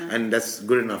coast. Down, yeah. And that's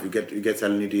good enough. You get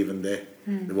salinity even there.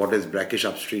 The water is brackish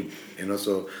upstream,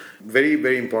 so very,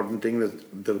 very important thing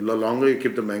that the longer you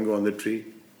keep the mango on the tree,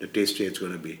 the tastier it's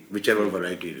going to be, whichever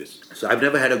variety it is. So I've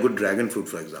never had a good dragon fruit,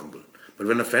 for example. But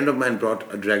when a friend of mine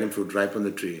brought a dragon fruit ripe on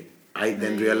the tree, I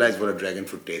then realized what a dragon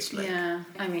fruit tastes like. Yeah,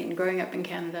 growing up in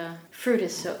Canada, fruit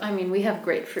is we have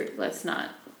great fruit. Let's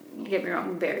not get me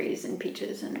wrong, berries and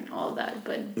peaches and all that,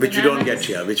 but which you don't get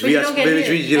here, which we love.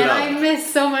 I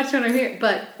miss so much when I'm here.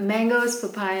 But mangoes,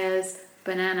 papayas,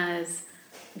 bananas,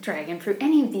 dragon fruit,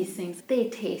 any of these things, they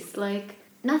taste like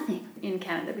nothing in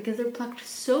Canada because they're plucked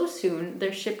so soon,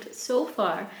 they're shipped so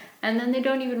far, and then they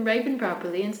don't even ripen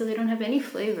properly, and so they don't have any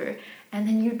flavor. And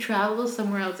then you travel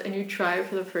somewhere else and you try it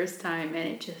for the first time, and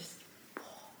it just...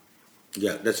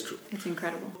 Yeah, that's true. It's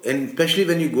incredible. And especially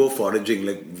when you go foraging,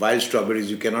 like wild strawberries,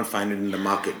 you cannot find it in the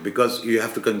market because you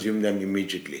have to consume them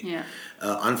immediately. Yeah.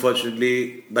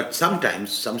 Unfortunately, but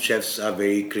sometimes some chefs are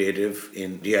very creative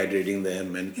in dehydrating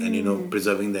them and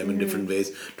preserving them in different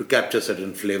ways to capture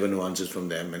certain flavor nuances from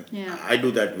them. And I do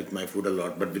that with my food a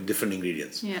lot, but with different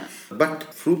ingredients. Yeah.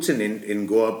 But fruits in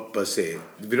Goa per se,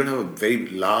 we don't have a very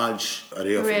large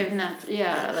array of nuts.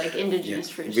 Yeah, like indigenous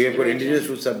fruits. We have got indigenous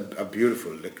fruits are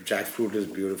beautiful. Like jackfruit is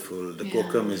beautiful. The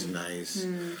kokum is nice.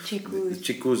 Chikus.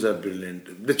 The chikus are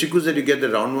brilliant. The chikus that you get,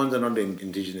 the round ones, are not the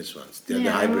indigenous ones. They are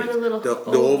the hybrids.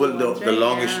 The oval, the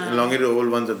longish, elongated oval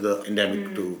ones are the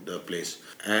endemic to the place.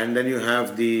 And then you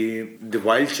have the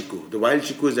wild chiku. The wild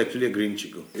chiku is actually a green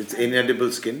chiku. It's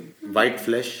inedible skin, white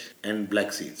flesh, and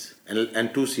black seeds.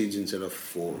 And 2 seeds instead of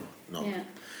 4 now. Yeah.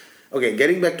 Okay,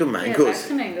 getting back to mangoes. Yeah, back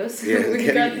to mangoes. We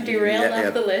got derailed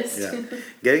off the list. Yeah.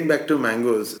 Getting back to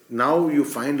mangoes. Now you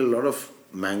find a lot of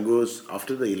mangoes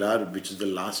after the Ilar, which is the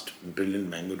last brilliant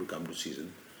mango to come to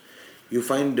season. You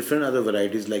find different other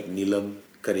varieties like Neelam,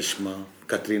 Karishma,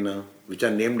 Katrina, which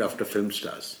are named after film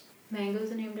stars.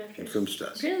 Mangoes are named after film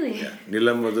stars. Really? Yeah.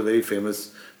 Neelam was a very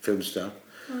famous film star.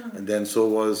 And then so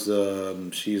was,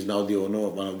 she is now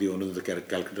one of the owners of the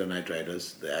Calcutta Knight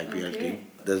Riders, the IPL team.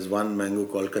 There's one mango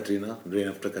called Katrina, named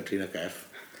after Katrina Kaif.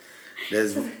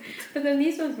 But then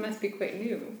these ones must be quite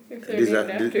new, if they're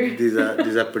named after.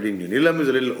 These are pretty new. Neelam is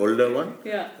a little older one.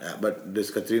 Yeah. But this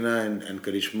Katrina and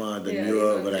Karishma are the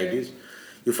newer varieties.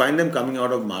 You find them coming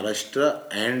out of Maharashtra,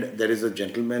 and there is a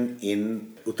gentleman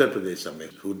in Uttar Pradesh somewhere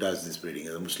who does this breeding,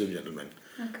 as a Muslim gentleman.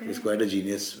 Okay. He's quite a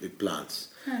genius with plants.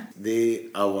 They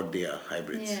are what they are,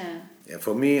 hybrids. Yeah.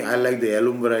 For me, I like the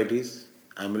heirloom varieties.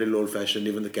 I'm a little old-fashioned.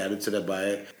 Even the carrots that I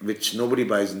buy, which nobody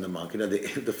buys in the market.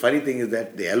 The funny thing is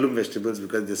that the heirloom vegetables,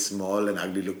 because they're small and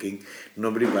ugly-looking,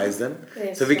 nobody buys them.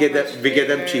 So we get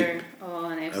them cheap. Oh,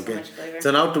 and they have so much flavor.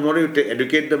 So now tomorrow you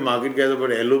educate the market guys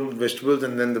about heirloom vegetables,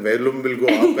 and then the heirloom will go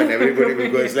up, and everybody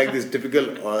will go. It's like this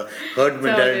typical herd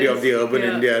mentality of the urban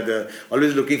India.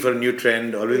 Always looking for a new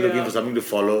trend, always looking for something to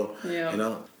follow.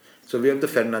 Yeah. So we have the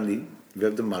Fernandine, we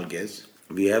have the Malgaise,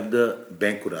 we have the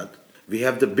Benkurat. We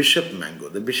have the Bishop mango.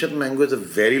 The Bishop mango is a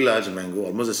very large mango,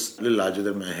 almost a little larger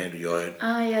than my head, your head.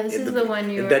 Ah, yeah, this is the one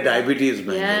you The were... diabetes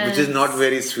mango, which is Yes. not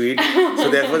very sweet. So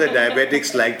therefore the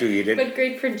diabetics like to eat it. But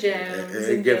great for jams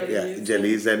and Yeah, jellies.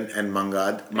 jellies and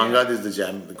mangad. Mangad is the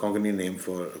jam, the Konkani name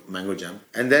for mango jam.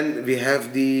 And then we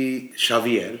have the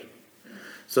Xavier.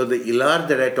 So the Ilar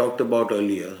that I talked about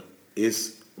earlier is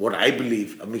what I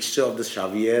believe a mixture of the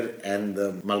Xavier and the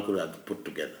Malkurad put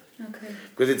together. Okay.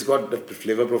 Because it's got the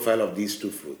flavor profile of these two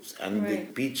fruits. And the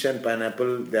Right. peach and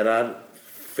pineapple, there are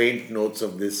faint notes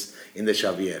of this in the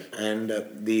Xavier. And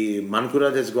the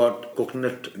Mankurad has got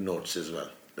coconut notes as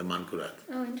well. The Mankurad.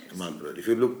 Oh, interesting. Mankurad. If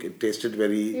you look, it tasted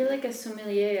very... You're like a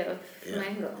sommelier of Yeah,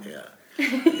 mango. Yeah.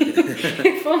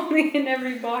 If only in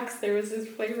every box there was this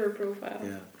flavor profile.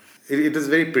 Yeah. It is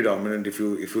very predominant. If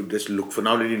you just look for,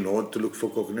 now that you know to look for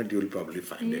coconut, you will probably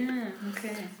find it. Yeah,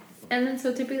 okay. And then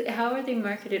so typically, how are they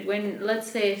marketed when, let's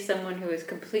say, someone who is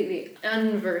completely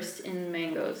unversed in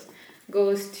mangoes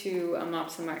goes to a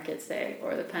Mopsa market, say,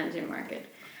 or the Panjim market?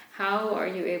 How are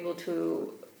you able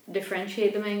to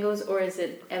differentiate the mangoes, or is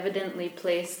it evidently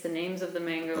placed the names of the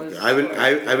mangoes?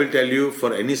 Okay. I will tell you,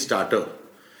 for any starter,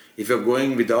 if you're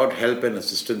going without help and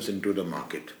assistance into the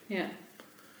market, Yeah.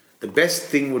 the best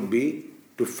thing would be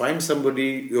to find somebody,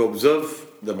 you observe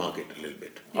the market a little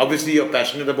bit. Obviously, you're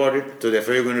passionate about it, so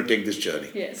therefore you're going to take this journey.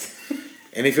 Yes.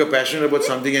 And if you're passionate about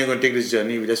something and you're going to take this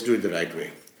journey, you just do it the right way.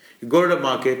 You go to the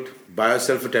market, buy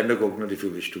yourself a tender coconut if you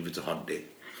wish to, if it's a hot day.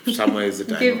 Summer is the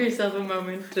time. Give yourself a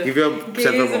moment to Give yourself a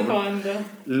gaze moment. upon the...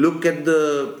 Look at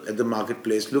the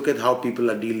marketplace. Look at how people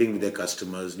are dealing with their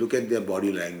customers. Look at their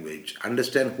body language.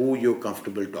 Understand who you're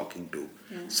comfortable talking to.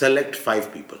 Select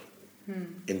 5 people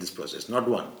in this process, not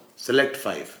one. Select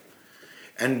 5,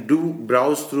 and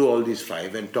browse through all these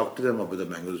 5 and talk to them about the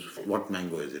mangoes. What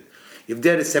mango is it? If they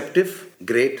are receptive,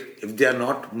 great. If they are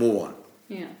not, move on.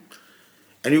 Yeah.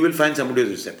 And you will find somebody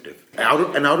who's receptive. Out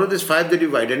of this 5 that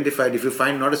you've identified, if you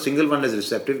find not a single one is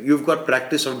receptive, you've got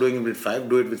practice of doing it with 5.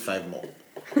 Do it with 5 more.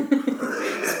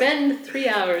 Spend 3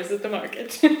 hours at the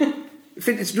market. If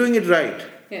it's doing it right,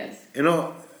 Yes. you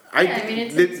know,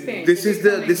 it's an experience.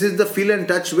 this is the feel and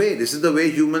touch way. This is the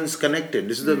way humans connected.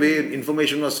 This is the way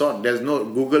information was sought. There's no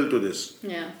Google to this.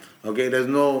 Yeah. Okay, there's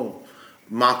no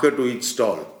marker to each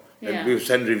stall. Yeah. We've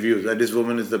sent reviews that this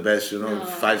woman is the best. No,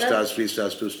 5 stars, 3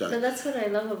 stars, 2 stars. So that's what I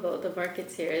love about the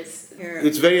markets here is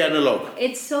It's very analog.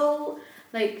 it's so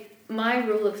like my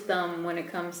rule of thumb when it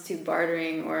comes to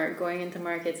bartering or going into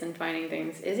markets and finding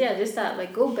things is just that,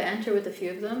 like, go banter with a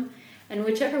few of them, and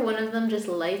whichever one of them just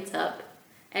lights up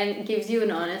and gives you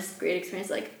an honest, great experience,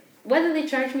 like whether they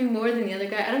charge me more than the other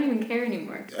guy, I don't even care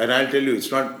anymore. And I'll tell you, it's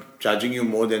not charging you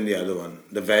more than the other one.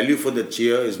 The value for the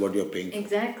cheer is what you're paying for.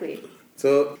 Exactly.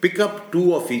 So pick up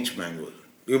 2 of each mango.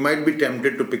 You might be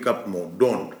tempted to pick up more.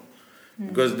 Don't.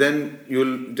 Because then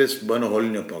you'll just burn a hole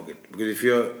in your pocket. Because if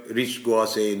you reach Goa,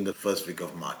 say, in the first week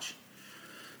of March,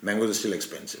 mangoes are still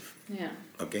expensive. Yeah.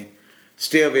 Okay?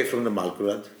 Stay away from the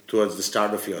Malkurad towards the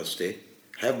start of your stay.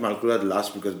 Have Malkurad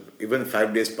last, because even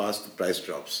 5 days past, the price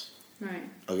drops. Right.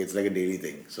 Okay, it's like a daily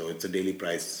thing. So it's a daily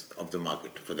price of the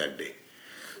market for that day.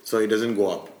 So it doesn't go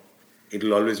up. It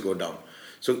will always go down.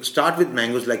 So start with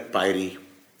mangoes like Pairi,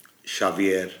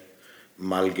 Xavier,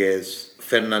 Malguez,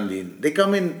 Fernandine. They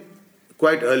come in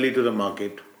quite early to the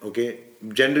market. Okay.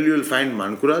 Generally you will find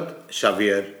Mankurad,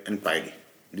 Xavier and Pairi.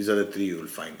 These are the 3 you will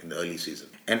find in the early season.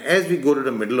 And as we go to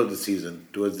the middle of the season,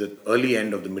 towards the early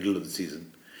end of the middle of the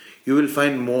season, you will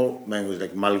find more mangoes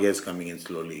like Malguez coming in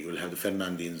slowly. You will have the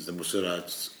Fernandines, the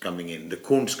Musarats coming in, the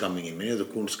Kunds coming in. Many of the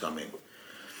Kunds come in.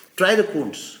 Try the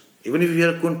Kunds. Even if you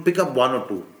hear a Kund, pick up 1 or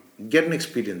 2. Get an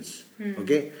experience.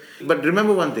 Okay? But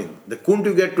remember one thing. The Kund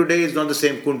you get today is not the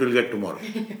same Kund you'll get tomorrow.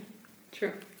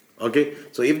 True. Okay?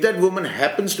 So if that woman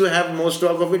happens to have more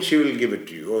stock of it, she will give it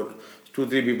to you. Or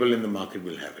 2-3 people in the market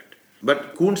will have it.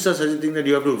 But Kunds are such a thing that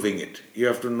you have to wing it. You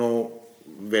have to know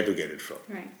where to get it from.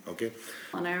 Right. Okay?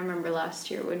 And I remember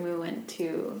last year when we went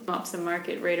to Mopsa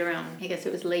Market right around, I guess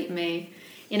it was late May,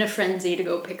 in a frenzy to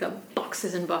go pick up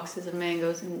boxes and boxes of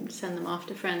mangoes and send them off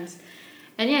to friends.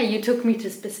 And you took me to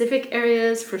specific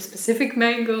areas for specific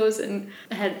mangoes, and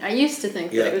I used to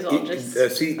think that it was all just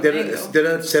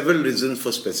there are several reasons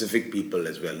for specific people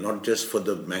as well, not just for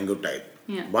the mango type.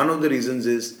 Yeah. One of the reasons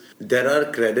is there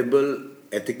are credible,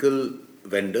 ethical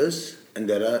vendors, and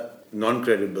there are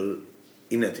non-credible,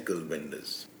 unethical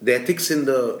vendors. The ethics in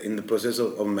the process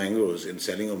of mangoes, in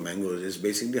selling of mangoes, is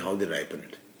basically how they ripen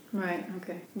it. Right,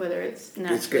 okay. Whether it's It's,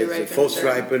 naturally ripened. force or-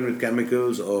 ripened with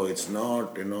chemicals or it's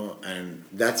not, and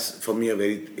that's for me a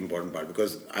very important part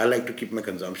because I like to keep my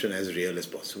consumption as real as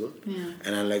possible. Yeah.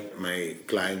 And I like my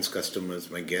clients, customers,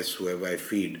 my guests, whoever I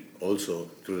feed also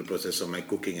through the process of my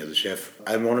cooking as a chef.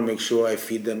 I want to make sure I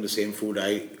feed them the same food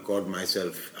I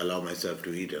allow myself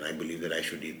to eat, and I believe that I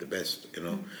should eat the best.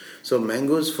 So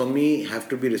mangoes for me have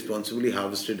to be responsibly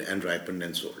harvested and ripened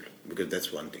and sold because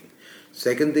that's one thing.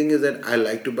 Second thing is that I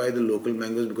like to buy the local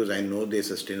mangoes because I know they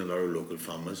sustain a lot of local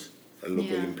farmers,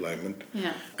 local Yeah. employment.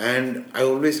 Yeah. And I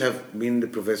always have been the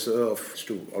professor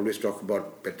to always talk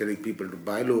about telling people to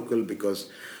buy local because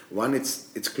one,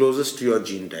 it's closest to your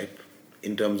gene type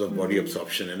in terms of body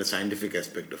absorption and the scientific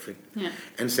aspect of it. Yeah.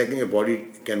 And second, your body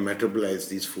can metabolize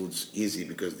these foods easy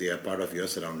because they are part of your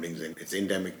surroundings and it's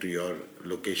endemic to your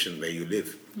location where you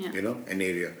live, Yeah. an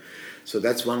area. So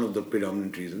that's one of the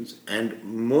predominant reasons, and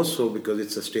more so because it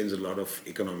sustains a lot of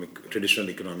traditional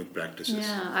economic practices.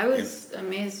 Yeah, I was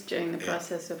amazed during the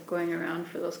process of going around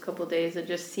for those couple days of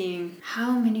just seeing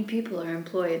how many people are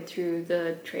employed through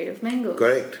the trade of mangoes.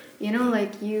 Correct.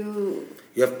 Like you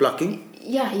have plucking,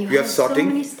 Yeah, you you have so sorting,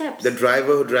 many steps. the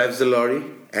driver who drives the lorry,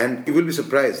 and you will be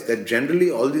surprised that generally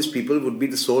all these people would be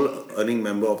the sole earning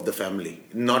member of the family.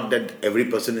 Not that every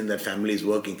person in that family is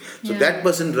working. So Yeah. that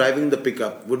person driving the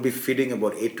pickup would be feeding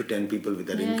about 8 to 10 people with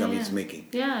that Yeah, income yeah. he's making.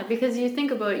 Yeah, because you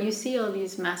think about it, you see all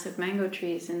these massive mango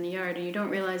trees in the yard and you don't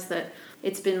realize that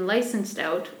it's been licensed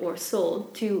out or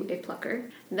sold to a plucker.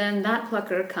 Then that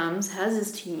plucker comes, has his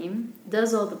team,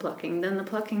 does all the plucking. Then the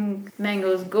plucking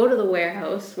mangoes go to the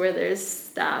warehouse where there's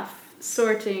staff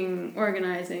sorting,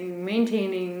 organizing,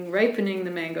 maintaining, ripening the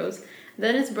mangoes.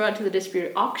 Then it's brought to the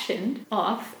distributor, auctioned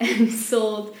off, and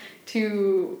sold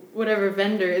to whatever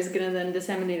vendor is going to then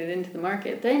disseminate it into the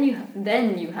market. Then you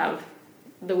have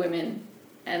the women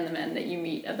and the men that you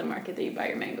meet at the market that you buy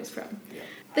your mangoes from. Yeah.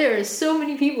 There are so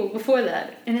many people before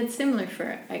that, and it's similar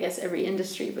for, I guess, every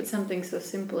industry, but something so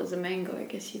simple as a mango, I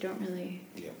guess you don't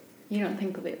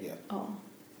think of it Yeah. all.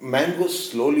 Mango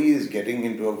slowly is getting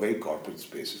into a very corporate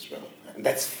space as well. And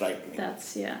that's frightening.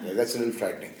 That's Yeah, that's a little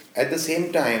frightening. At the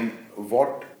same time,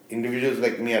 what individuals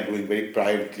like me are doing very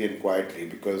privately and quietly,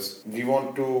 because we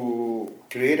want to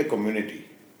create a community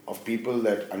of people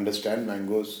that understand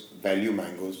mangoes, value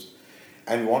mangoes,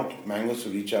 and want mangoes to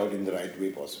reach out in the right way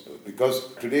possible.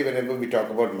 Because today, whenever we talk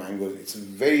about mangoes, it's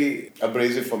very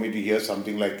abrasive for me to hear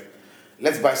something like,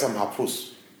 let's buy some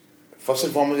hapus. First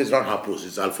and foremost, it's not hapus,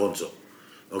 it's Alfonso.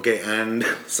 Okay, and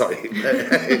sorry,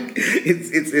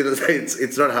 it's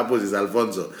not hapus, it's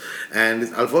Alfonso, and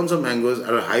Alfonso mangoes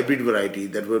are a hybrid variety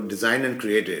that were designed and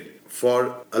created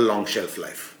for a long shelf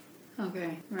life.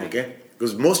 Okay, right. Okay,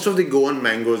 because most of the Goan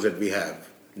mangoes that we have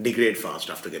degrade fast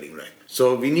after getting ripe.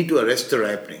 So we need to arrest the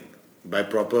ripening by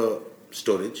proper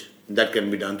storage. That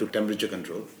can be done through temperature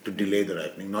control to delay the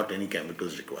ripening. Not any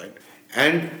chemicals required,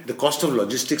 and the cost of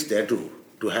logistics there too.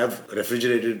 To have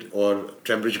refrigerated or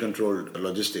temperature controlled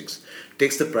logistics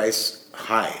takes the price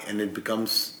high and it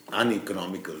becomes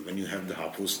uneconomical when you have the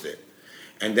hapus there.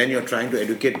 And then you're trying to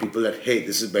educate people that, hey,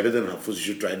 this is better than hapus, you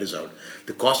should try this out.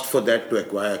 The cost for that to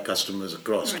acquire customers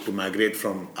across, to migrate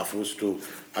from hapus to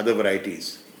other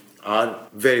varieties are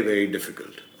very, very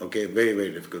difficult. Okay, very,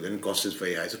 very difficult. And cost is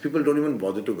very high. So people don't even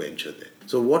bother to venture there.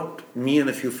 So what me and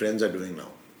a few friends are doing now,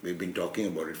 we've been talking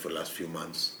about it for the last few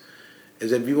months, is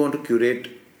that we want to curate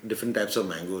different types of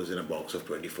mangoes in a box of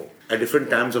 24 at different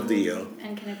times of the year.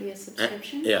 And can it be a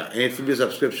subscription? Yeah, and it will be a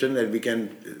subscription that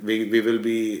we will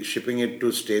be shipping it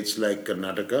to states like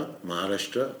Karnataka,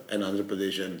 Maharashtra, and Andhra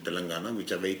Pradesh and Telangana,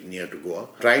 which are very near to Goa.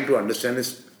 Trying to understand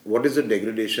is what is the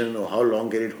degradation or how long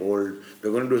can it hold.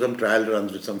 We're going to do some trial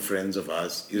runs with some friends of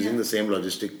ours using the same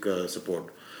logistic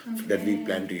support that we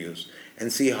plan to use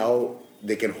and see how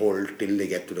they can hold till they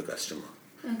get to the customer.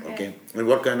 Okay. And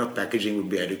what kind of packaging would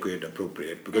be adequate,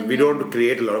 appropriate? Because we don't want to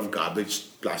create a lot of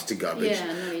garbage, plastic garbage.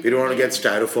 Yeah, no, we don't want to get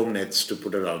styrofoam nets to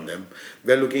put around them.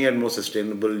 We're looking at more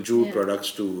sustainable jute products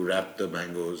to wrap the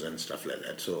mangoes and stuff like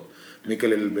that. So make a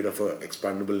little bit of a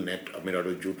expandable net made out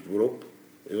of jute rope,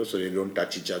 so they don't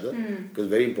touch each other. Because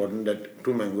very important that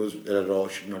two mangoes that are raw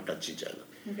should not touch each other.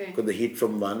 Okay. Because the heat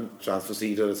from one transfers to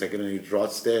heat of the second and it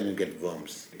rots there and you get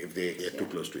worms if they get too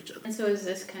close to each other. And so is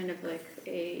this kind of like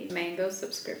a mango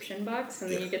subscription box,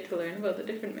 and then you get to learn about the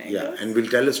different mangoes? Yeah, and we'll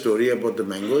tell a story about the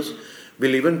mangoes.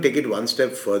 We'll even take it one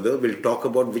step further. We'll talk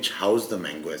about which house the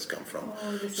mango has come from.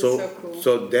 Oh, this is so cool.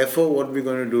 So therefore what we're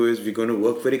going to do is we're going to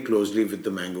work very closely with the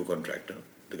mango contractor,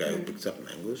 the guy who picks up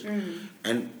mangoes.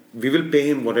 And we will pay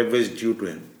him whatever is due to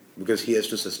him because he has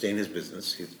to sustain his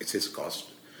business. It's his cost.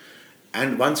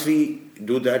 And once we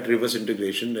do that reverse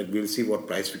integration, that we'll see what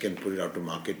price we can put it out to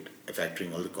market,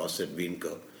 factoring all the costs that we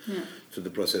incur. Yeah. So the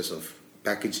process of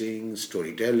packaging,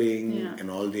 storytelling, Yeah. and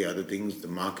all the other things, the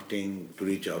marketing to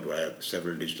reach out via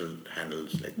several digital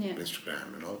handles like Yeah.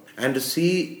 Instagram and all, and to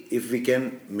see if we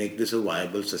can make this a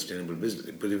viable, sustainable business.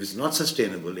 Because if it's not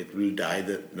sustainable, it will die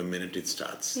the minute it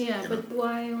starts. Yeah, you know. but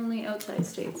why only outside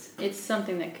states? It's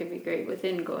something that could be great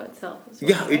within Goa itself as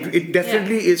well. Yeah, right? it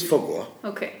definitely is for Goa.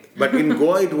 Okay. But in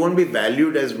Goa, it won't be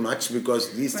valued as much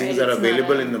because these things Right, are it's not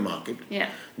available a- in the market. Yeah.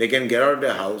 They can get out of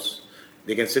their house,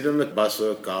 they can sit on the bus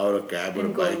or a car or a cab or a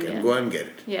And go, bike yeah. and go and get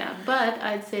it. Yeah, but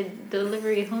I'd say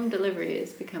home delivery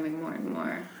is becoming more and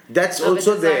more. That's of a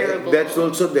also there. desirable- That's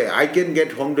also there. I can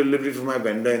get home delivery for my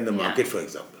vendor in the Yeah. market, for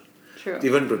example. True.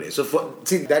 Even today. So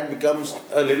that becomes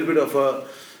a little bit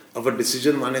of a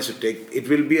decision one has to take. It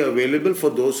will be available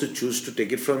for those who choose to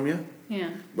take it from here.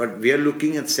 Yeah. But we are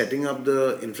looking at setting up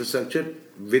the infrastructure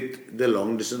with the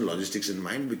long distance logistics in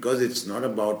mind, because it's not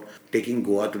about taking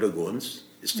Goa to the Goans,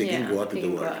 it's taking Yeah, Goa to the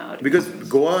taking world. Goa out. Because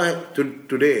Goa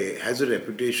today has a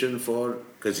reputation for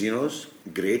casinos,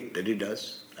 great that it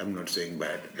does. I'm not saying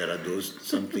bad. There are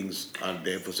some things are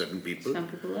there for certain people. Some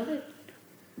people love it.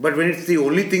 But when it's the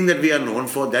only thing that we are known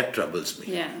for, that troubles me.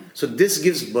 Yeah. So this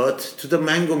gives birth to the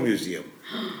Mango Museum.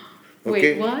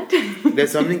 Wait, what?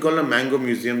 There's something called a Mango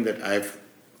Museum that I've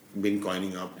been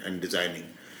coining up and designing.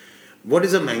 What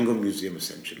is a Mango Museum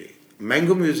essentially?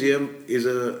 Mango Museum is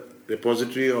a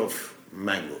repository of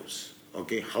mangoes.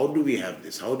 Okay, how do we have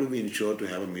this? How do we ensure to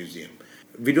have a museum?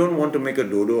 We don't want to make a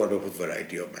dodo out of a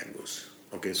variety of mangoes.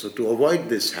 Okay, so to avoid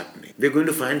this happening, we're going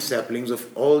to find saplings of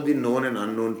all the known and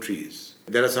unknown trees.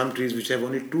 There are some trees which have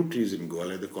only 2 trees in Goa,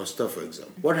 like the Costa, for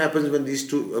example. What happens when these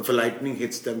two, if a lightning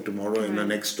hits them tomorrow in the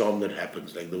next storm that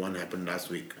happens, like the one happened last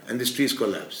week, and these trees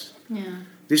collapse? Yeah.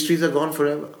 These trees are gone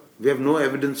forever. We have no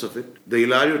evidence of it. The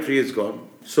Hilario tree is gone.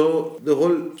 So the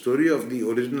whole story of the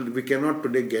original, we cannot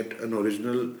today get an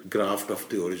original graft of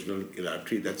the original Hilario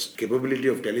tree. That's capability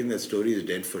of telling that story is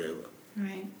dead forever.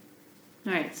 Right.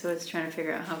 All right. So it's trying to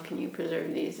figure out how can you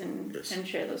preserve these and Yes. and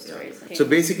share those stories. Okay. So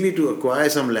basically to acquire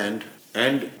some land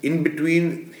and in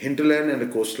between hinterland and the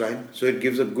coastline, so it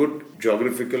gives a good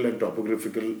geographical and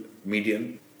topographical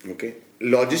median, okay?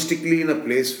 Logistically in a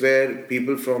place where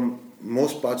people from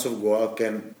most parts of Goa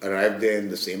can arrive there in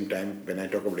the same time. When I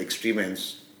talk about extreme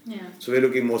ends, Yeah. so we're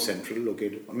looking more central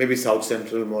located, maybe south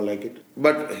central, more like it.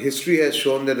 But history has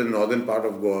shown that the northern part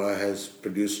of Goa has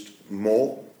produced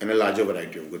more and a larger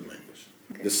variety of good mangoes.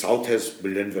 Okay. The south has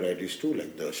brilliant varieties too,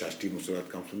 like the Shashti Musarat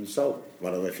comes from the south.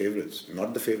 One of my favorites.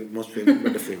 Not the favorite, most favorite,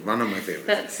 but the favorite. One of my favorites.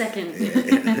 That second.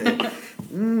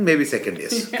 Maybe second,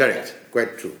 yes. Correct.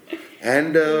 Quite true.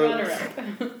 And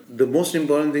Runner-up. the most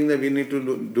important thing that we need to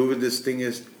do with this thing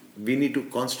is we need to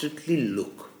constantly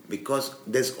look, because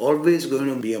there's always going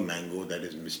to be a mango that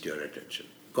has missed your attention.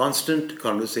 Constant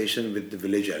conversation with the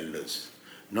village elders.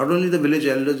 Not only the village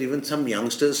elders, even some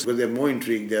youngsters, because they're more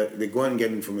intrigued, they go and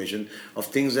get information of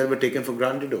things that were taken for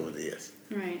granted over the years.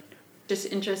 Right. Just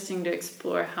interesting to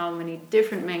explore how many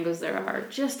different mangoes there are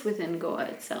just within Goa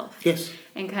itself. Yes.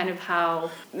 And kind of how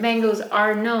mangoes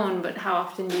are known, but how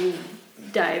often do you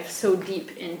dive so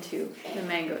deep into the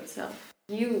mango itself?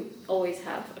 You always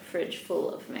have a fridge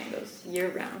full of mangoes year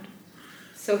round.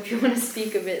 So if you want to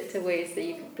speak a bit to ways that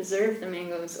you can preserve the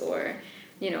mangoes or,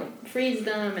 freeze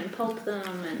them and pulp them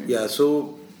and... Yeah,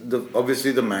 so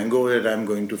obviously the mango that I'm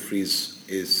going to freeze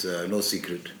is no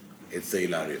secret. It's the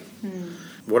Hilario.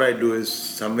 What I do is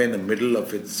somewhere in the middle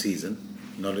of its season,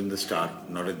 not in the start,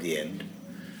 not at the end.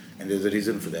 And there's a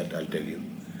reason for that, I'll tell you.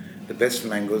 The best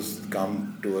mangoes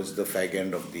come towards the fag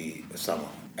end of the summer.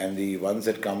 And the ones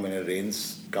that come when it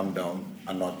rains, come down,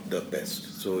 are not the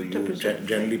best. So you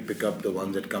generally pick up the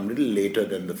ones that come a little later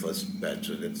than the first batch,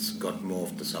 so it's got more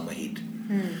of the summer heat.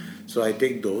 So I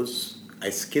take those, I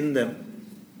skin them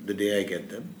the day I get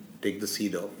them, take the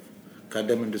seed off, cut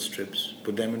them into strips,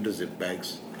 put them into zip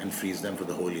bags and freeze them for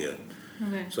the whole year.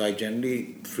 Okay. So I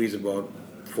generally freeze about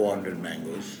 400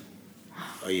 mangoes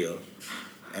a year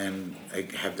and I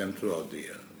have them throughout the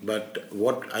year. But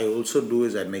what I also do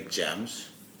is I make jams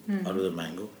out of the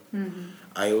mango.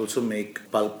 I also make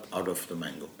pulp out of the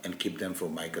mango and keep them for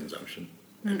my consumption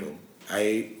at home.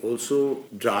 I also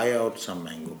dry out some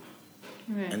mango.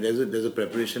 Okay. And there's a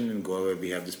preparation in Goa where we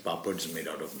have this papads made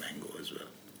out of mango as well.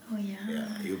 Oh, yeah.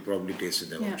 Yeah, you probably tasted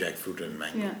them, Yeah. of jackfruit and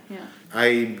mango. Yeah.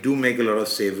 I do make a lot of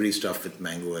savory stuff with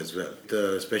mango as well.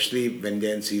 Especially when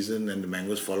they're in season and the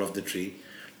mangoes fall off the tree,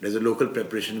 there's a local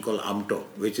preparation called amto,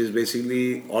 which is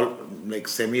basically all like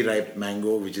semi-ripe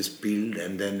mango, which is peeled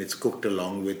and then it's cooked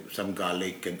along with some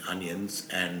garlic and onions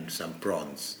and some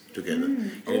prawns together.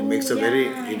 And it makes a very...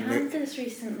 I had this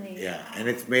recently. Yeah, and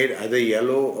it's made either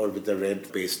yellow or with the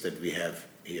red paste that we have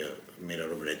here, made out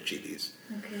of red chilies.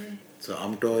 Okay. So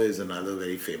amto is another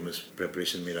very famous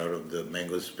preparation made out of the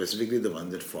mangoes, specifically the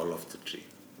ones that fall off the tree.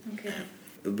 Okay.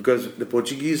 Because the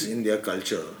Portuguese in their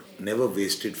culture never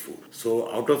wasted food.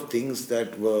 So out of things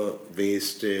that were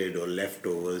wasted or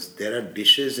leftovers, there are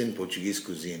dishes in Portuguese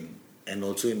cuisine and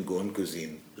also in Goan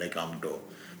cuisine, like amto,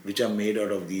 which are made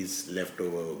out of these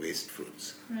leftover waste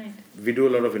fruits. Right. We do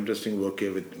a lot of interesting work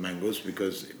here with mangoes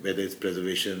because whether it's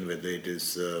preservation, whether it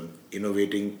is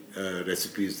innovating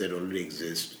recipes that already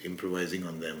exist, improvising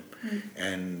on them.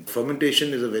 And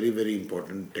fermentation is a very, very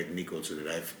important technique also that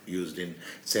I've used in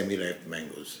semi-ripe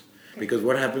mangoes. Because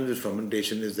what happens with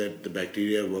fermentation is that the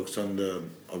bacteria works on the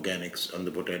organics, on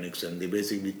the botanics, and they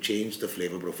basically change the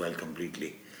flavor profile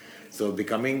completely. So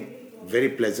becoming very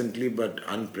pleasantly but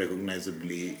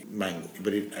unrecognizably mango.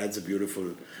 But it adds a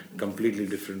beautiful, completely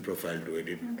different profile to it.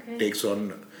 It takes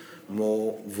on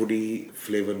more woody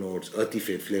flavor notes, earthy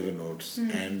flavor notes,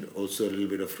 and also a little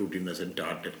bit of fruitiness and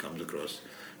tart that comes across.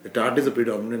 The tart is a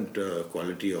predominant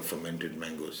quality of fermented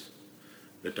mangoes.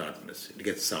 The tartness, it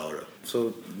gets sourer.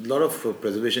 So a lot of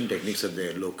preservation techniques are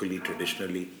there locally,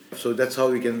 traditionally. So that's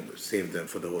how we can save them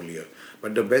for the whole year.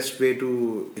 But the best way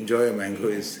to enjoy a mango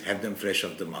is have them fresh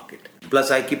off the market.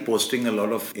 Plus I keep posting a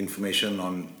lot of information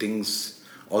on things,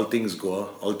 all things Goa,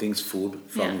 all things food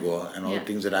from Goa, and all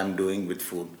things that I'm doing with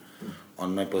food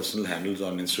on my personal handles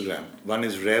on Instagram. One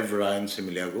is Rev Ryan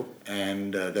Similiago,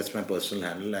 and that's my personal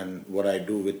handle, and what I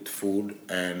do with food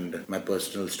and my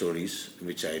personal stories,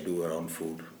 which I do around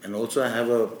food. And also I have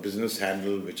a business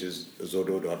handle which is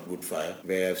zodo.woodfire,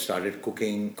 where I've started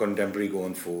cooking contemporary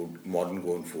Goan food, modern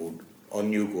Goan food, or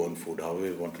new Goan food, however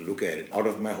you want to look at it, out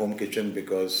of my home kitchen,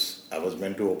 because I was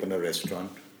meant to open a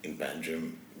restaurant in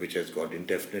Panjim, which has got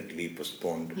indefinitely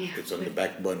postponed. It's on the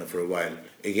back burner for a while.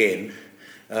 Again,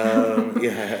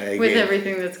 again. With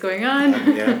everything that's going on.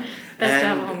 Best to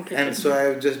have a home kitchen. And so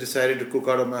I've just decided to cook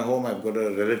out of my home. I've got a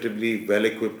relatively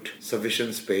well-equipped,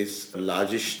 sufficient space, a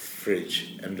largish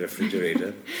fridge and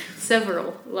refrigerator.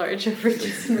 Several large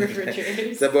fridges and refrigerators.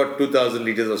 It's about 2,000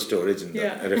 liters of storage in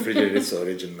the refrigerated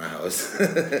storage in my house.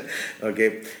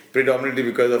 Okay, predominantly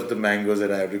because of the mangoes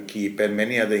that I have to keep and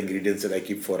many other ingredients that I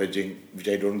keep foraging, which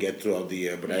I don't get throughout the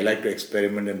year. But I like to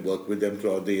experiment and work with them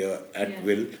throughout the year at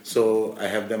will. So I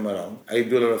have them around. I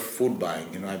do a lot of food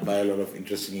buying. I buy a lot of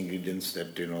interesting ingredients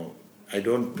that I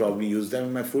don't probably use them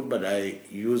in my food, but I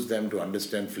use them to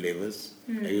understand flavors.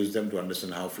 I use them to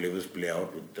understand how flavors play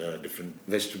out with different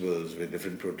vegetables, with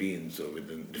different proteins, or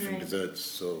with different desserts.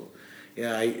 So,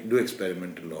 yeah, I do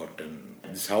experiment a lot. And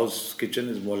this house kitchen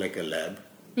is more like a lab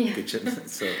kitchen.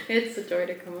 So it's a joy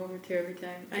to come over to every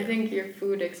time. I think your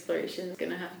food exploration is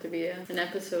going to have to be an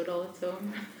episode all its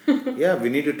own. Yeah, we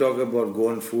need to talk about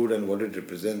Goan food and what it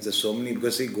represents. There's so many,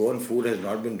 because see, Goan food has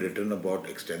not been written about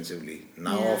extensively.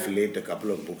 Now of late, a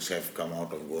couple of books have come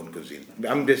out of Goan cuisine.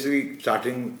 I'm basically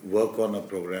starting work on a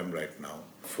program right now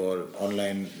for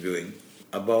online viewing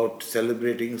about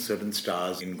celebrating certain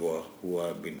stars in Goa who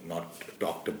have been not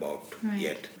talked about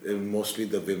yet. Mostly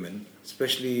the women,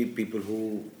 especially people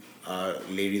who are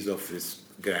ladies of these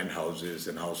grand houses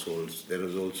and households. There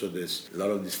is also a lot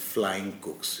of these flying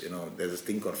cooks. There's this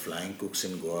thing called flying cooks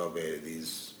in Goa, where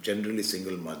these generally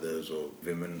single mothers or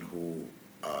women who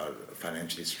are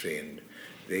financially strained,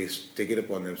 they take it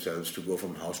upon themselves to go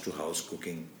from house to house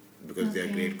cooking, because they are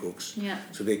great cooks.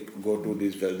 So they go to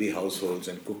these wealthy households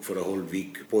and cook for a whole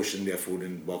week, portion their food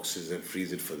in boxes and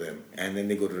freeze it for them. And then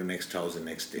they go to the next house the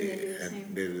next day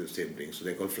and they do the same thing. So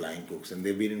they're called flying cooks, and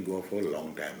they've been in Goa for a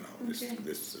long time now,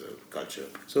 this culture.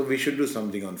 So we should do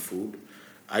something on food.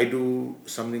 I do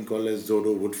something called as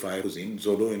Zodo wood-fire cuisine.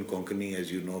 Zodo in Konkani,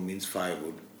 as you know, means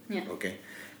firewood. Okay,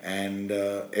 and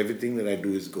everything that I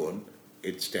do is Goan.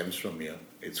 It stems from here.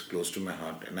 It's close to my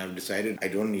heart, and I've decided I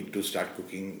don't need to start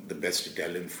cooking the best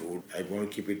Italian food. I want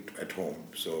to keep it at home,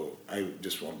 so I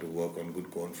just want to work on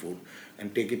good Goan food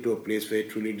and take it to a place where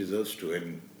it truly deserves to.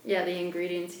 And the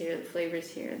ingredients here, the flavors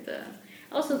here,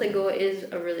 also the Goa is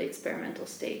a really experimental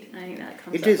state. I think that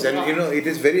comes it up is, a and lot. it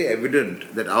is very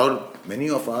evident that many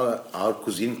of our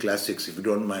cuisine classics, if you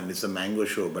don't mind, it's a mango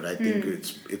show, but I think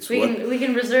it's we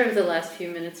can reserve the last few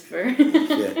minutes for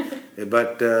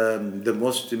But the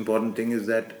most important thing is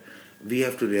that we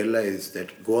have to realize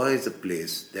that Goa is a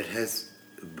place that has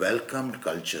welcomed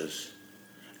cultures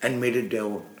and made it their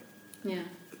own.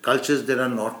 Cultures that are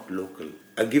not local.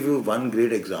 I'll give you one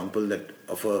great example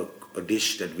of a a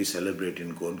dish that we celebrate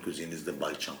in Goan cuisine is the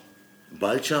balchang.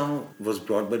 Balchang was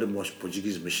brought by the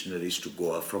Portuguese missionaries to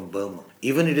Goa from Burma.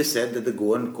 Even it is said that the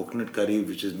Goan coconut curry,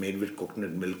 which is made with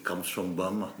coconut milk, comes from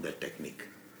Burma, that technique.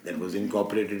 That was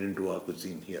incorporated into our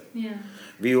cuisine here. Yeah.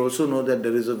 We also know that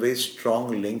there is a very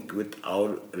strong link with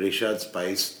our Reshad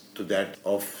spice to that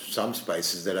of some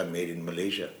spices that are made in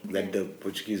Malaysia. That the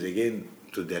Portuguese, again,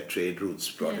 to their trade routes,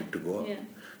 brought it to Goa. Yeah.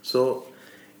 So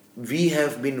we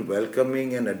have been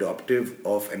welcoming and adaptive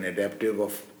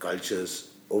of cultures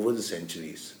over the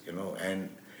centuries, and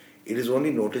it is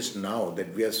only noticed now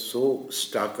that we are so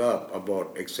stuck up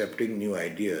about accepting new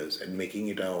ideas and making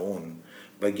it our own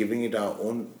by giving it our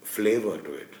own flavor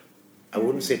to it. I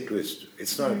wouldn't say twist.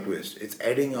 It's not a twist. It's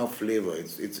adding our flavor.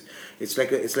 It's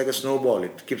like a snowball.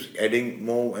 It keeps adding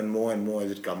more and more and more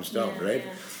as it comes down, right?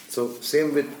 Yeah. So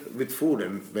same with food,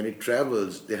 and when it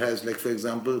travels, there has, like, for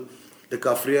example, the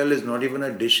kafrial is not even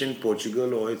a dish in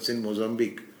Portugal or it's in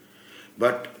Mozambique.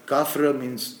 But kafra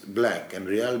means black and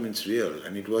real means real,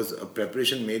 and it was a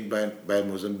preparation made by a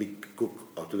Mozambique cook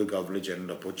to the Governor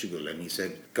General of Portugal, and he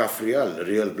said kafrial,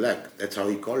 real black. That's how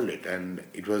he called it, and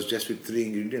it was just with 3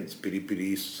 ingredients: piri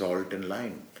piri, salt, and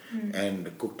lime,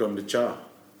 and cooked on the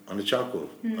charcoal,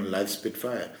 on live spit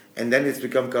fire. And then it's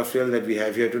become kafrial that we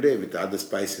have here today with other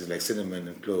spices like cinnamon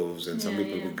and cloves, and some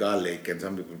people put garlic, and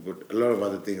some people put a lot of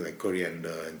other things like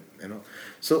coriander, and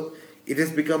So it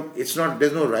has become. There's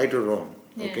no right or wrong,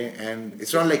 okay? And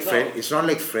it's not like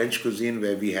French cuisine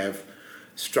where we have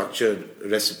structured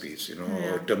recipes,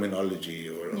 or terminology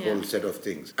or a whole set of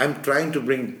things. I'm trying to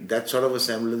bring that sort of a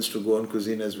semblance to Goan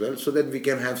cuisine as well, so that we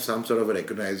can have some sort of a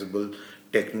recognizable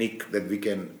technique that we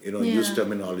can, use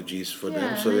terminologies for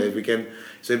them, so that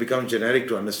it becomes generic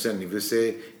to understand. If you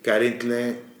say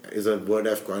karintle is a word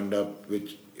I've coined up,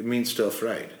 which it means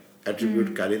stir-fried.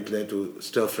 Attribute karintle to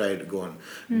stir-fried Goan.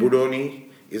 Budoni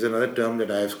is another term that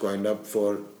I have coined up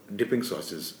for dipping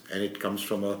sauces, and it comes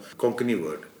from a Konkani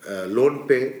word.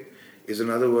 Lonpe is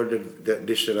another word, that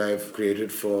dish that I have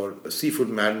created for seafood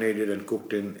marinated and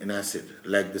cooked in acid,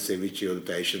 like the ceviche or the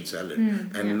Tahitian salad.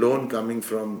 Lon coming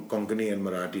from Konkani and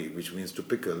Marathi, which means to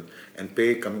pickle, and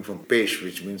pe coming from pesh,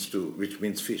 which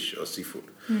means fish or seafood.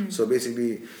 So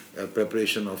basically, a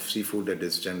preparation of seafood that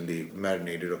is generally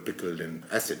marinated or pickled in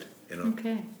acid.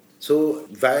 Okay. So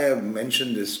why I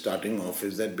mentioned this starting off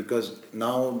is that because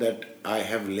now that I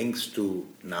have links to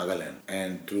Nagaland,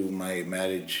 and through my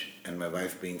marriage and my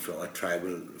wife being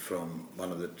from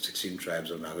one of the 16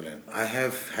 tribes of Nagaland, I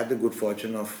have had the good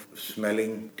fortune of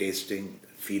smelling, tasting,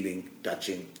 feeling,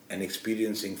 touching, and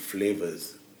experiencing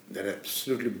flavors that have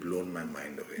absolutely blown my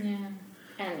mind away. Yeah.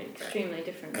 And extremely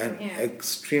different from And here.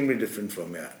 extremely different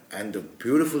from here. And the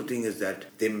beautiful thing is that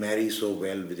they marry so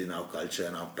well within our culture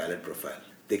and our palate profile.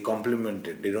 They complement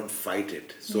it. They don't fight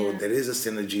it. So there is a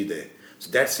synergy there.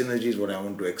 So that synergy is what I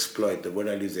want to exploit. The word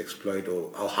I use, exploit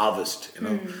or harvest.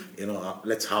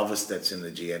 Let's harvest that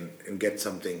synergy and get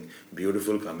something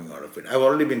beautiful coming out of it. I've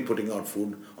already been putting out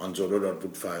food on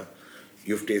Zodo.Woodfire.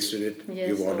 You've tasted it. Yes,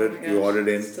 You've oh ordered. my gosh, You ordered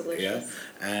in. it's delicious.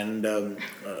 And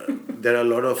there are a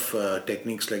lot of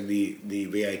techniques, like the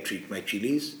way I treat my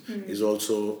chilies is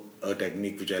also a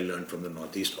technique which I learned from the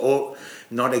Northeast. Or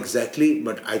not exactly,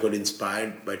 but I got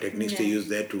inspired by techniques they use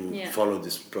there to follow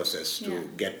this process to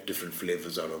get different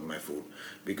flavors out of my food.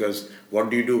 Because what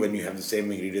do you do when you have the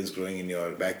same ingredients growing in your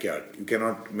backyard? You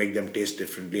cannot make them taste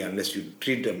differently unless you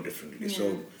treat them differently.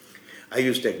 So I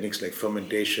use techniques like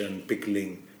fermentation,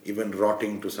 pickling, even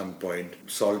rotting to some point,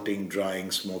 salting,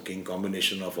 drying, smoking,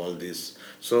 combination of all this.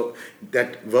 So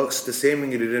that works the same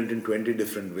ingredient in 20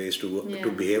 different ways to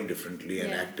behave differently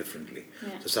and act differently.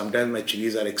 So sometimes my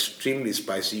chilies are extremely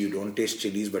spicy. You don't taste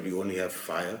chilies, but you only have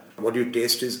fire. What you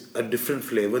taste is a different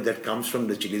flavor that comes from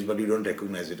the chilies, but you don't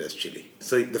recognize it as chili.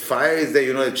 So the fire is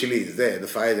there, the chili is there, the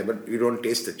fire is there, but you don't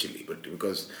taste the chili. But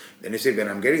because then you say, when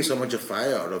I'm getting so much of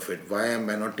fire out of it, why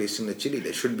am I not tasting the chili?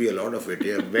 There should be a lot of it.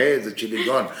 Yeah, where is the chili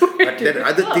gone? But that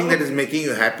other thing that is making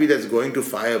you happy, that's going to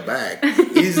fire back,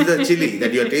 is the chili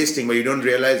that you're tasting, but you don't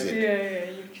realize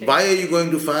it. Why are you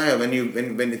going to fire when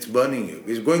it's burning you?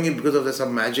 It's going in because of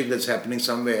some magic that's happening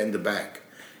somewhere in the back,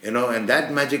 and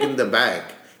that magic in the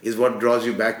back is what draws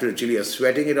you back to the chili. You're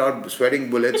sweating it out, sweating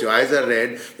bullets, your eyes are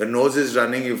red, your nose is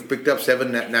running, you've picked up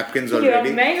 7 napkins already. You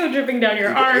have mango dripping down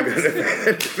your arms.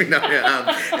 Dripping down your arm,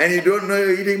 and you don't know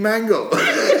you're eating mango.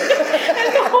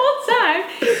 And the whole time,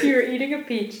 you were eating a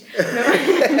peach. No,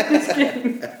 I'm just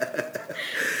kidding.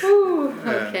 Ooh,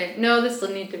 okay. No, this will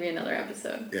need to be another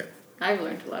episode. Yeah. I've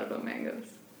learned a lot about mangoes.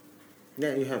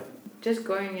 Yeah, you have. Just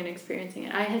going and experiencing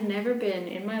it. I had never been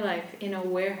in my life in a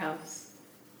warehouse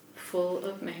full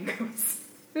of mangoes.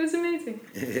 It was amazing.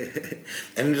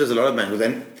 And it was a lot of mangoes.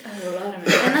 And A lot of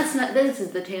mangoes. And that's not. This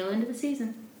is the tail end of the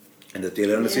season. the tail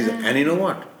end of the season. And you know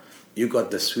what? You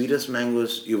got the sweetest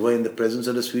mangoes. You were in the presence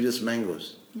of the sweetest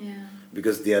mangoes. Yeah.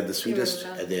 Because they are the sweetest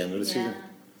at the end of the season.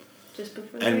 Just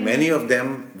before. And many of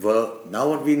them were. Now,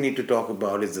 what we need to talk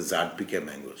about is the Zart Piquet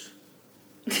mangoes.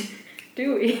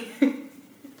 Do we?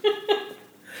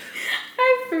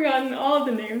 I've forgotten all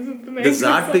the names of the The mangoes.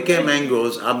 Zart Piquet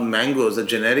mangoes are mangoes, a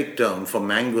generic term for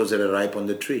mangoes that are ripe on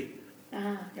the tree.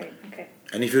 Ah, right. Okay.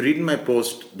 And if you read in my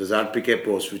post, the Zart Piquet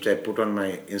post, which I put on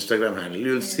my Instagram handle,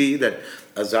 you'll see that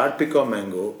a Zart Piquet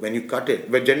mango, when you cut it,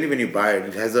 but generally when you buy it,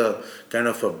 it has a kind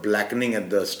of a blackening at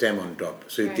the stem on top.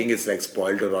 So you think it's like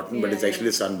spoiled or rotten, but it's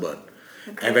actually sunburn.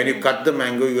 Okay. And when you cut the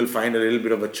mango, you will find a little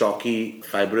bit of a chalky,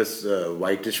 fibrous,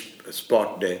 whitish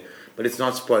spot there. But it's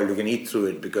not spoiled. You can eat through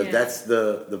it because that's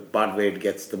the part where it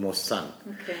gets the most sun.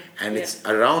 Okay. And it's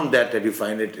around that you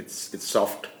find it's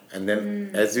soft. And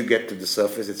then as you get to the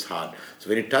surface, it's hard. So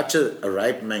when you touch a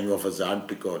ripe mango of a Zart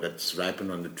Piquet that's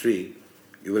ripened on the tree,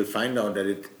 you will find out that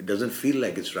it doesn't feel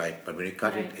like it's ripe. But when you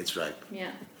cut it, it's ripe.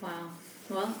 Yeah. Wow.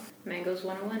 Well, mangoes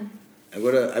 101.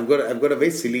 I've got a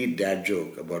very silly dad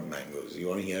joke about mangoes. You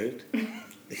want to hear it?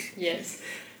 Yes.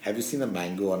 Have you seen a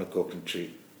mango on a coconut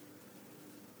tree?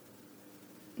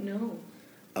 No.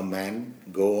 A man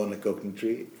go on a coconut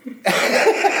tree?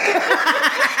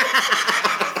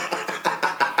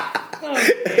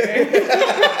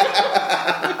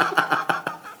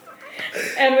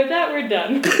 And with that, we're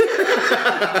done.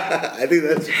 I think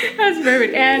that's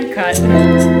perfect. And cut.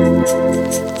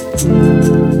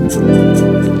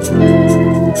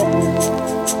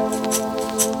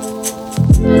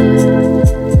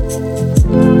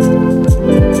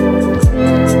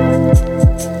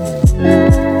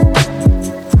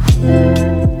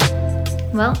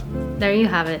 Well, there you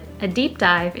have it, a deep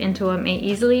dive into what may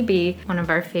easily be one of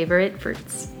our favorite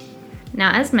fruits.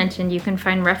 Now, as mentioned, you can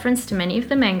find reference to many of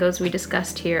the mangoes we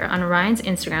discussed here on Ryan's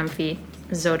Instagram feed,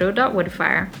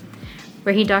 zoto.woodfire,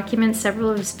 where he documents several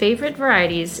of his favorite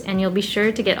varieties, and you'll be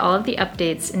sure to get all of the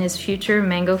updates in his future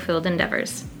mango-filled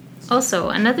endeavors. Also,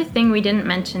 another thing we didn't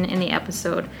mention in the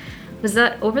episode was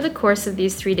that over the course of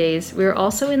these 3 days, we were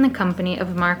also in the company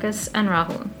of Marcus and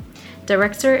Rahul,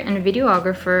 director and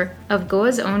videographer of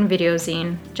Goa's own video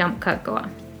zine, Jump Cut Goa,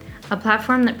 a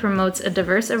platform that promotes a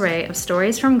diverse array of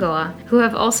stories from Goa, who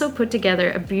have also put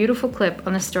together a beautiful clip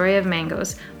on the story of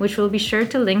mangoes, which we'll be sure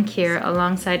to link here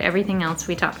alongside everything else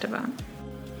we talked about.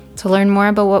 To learn more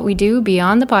about what we do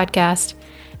beyond the podcast,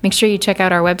 make sure you check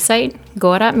out our website,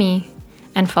 goa.me,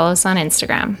 and follow us on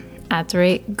Instagram,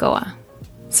 @Goa.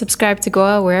 Subscribe to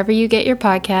Goa wherever you get your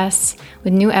podcasts,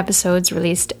 with new episodes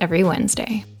released every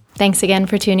Wednesday. Thanks again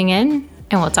for tuning in,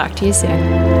 and we'll talk to you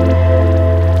soon.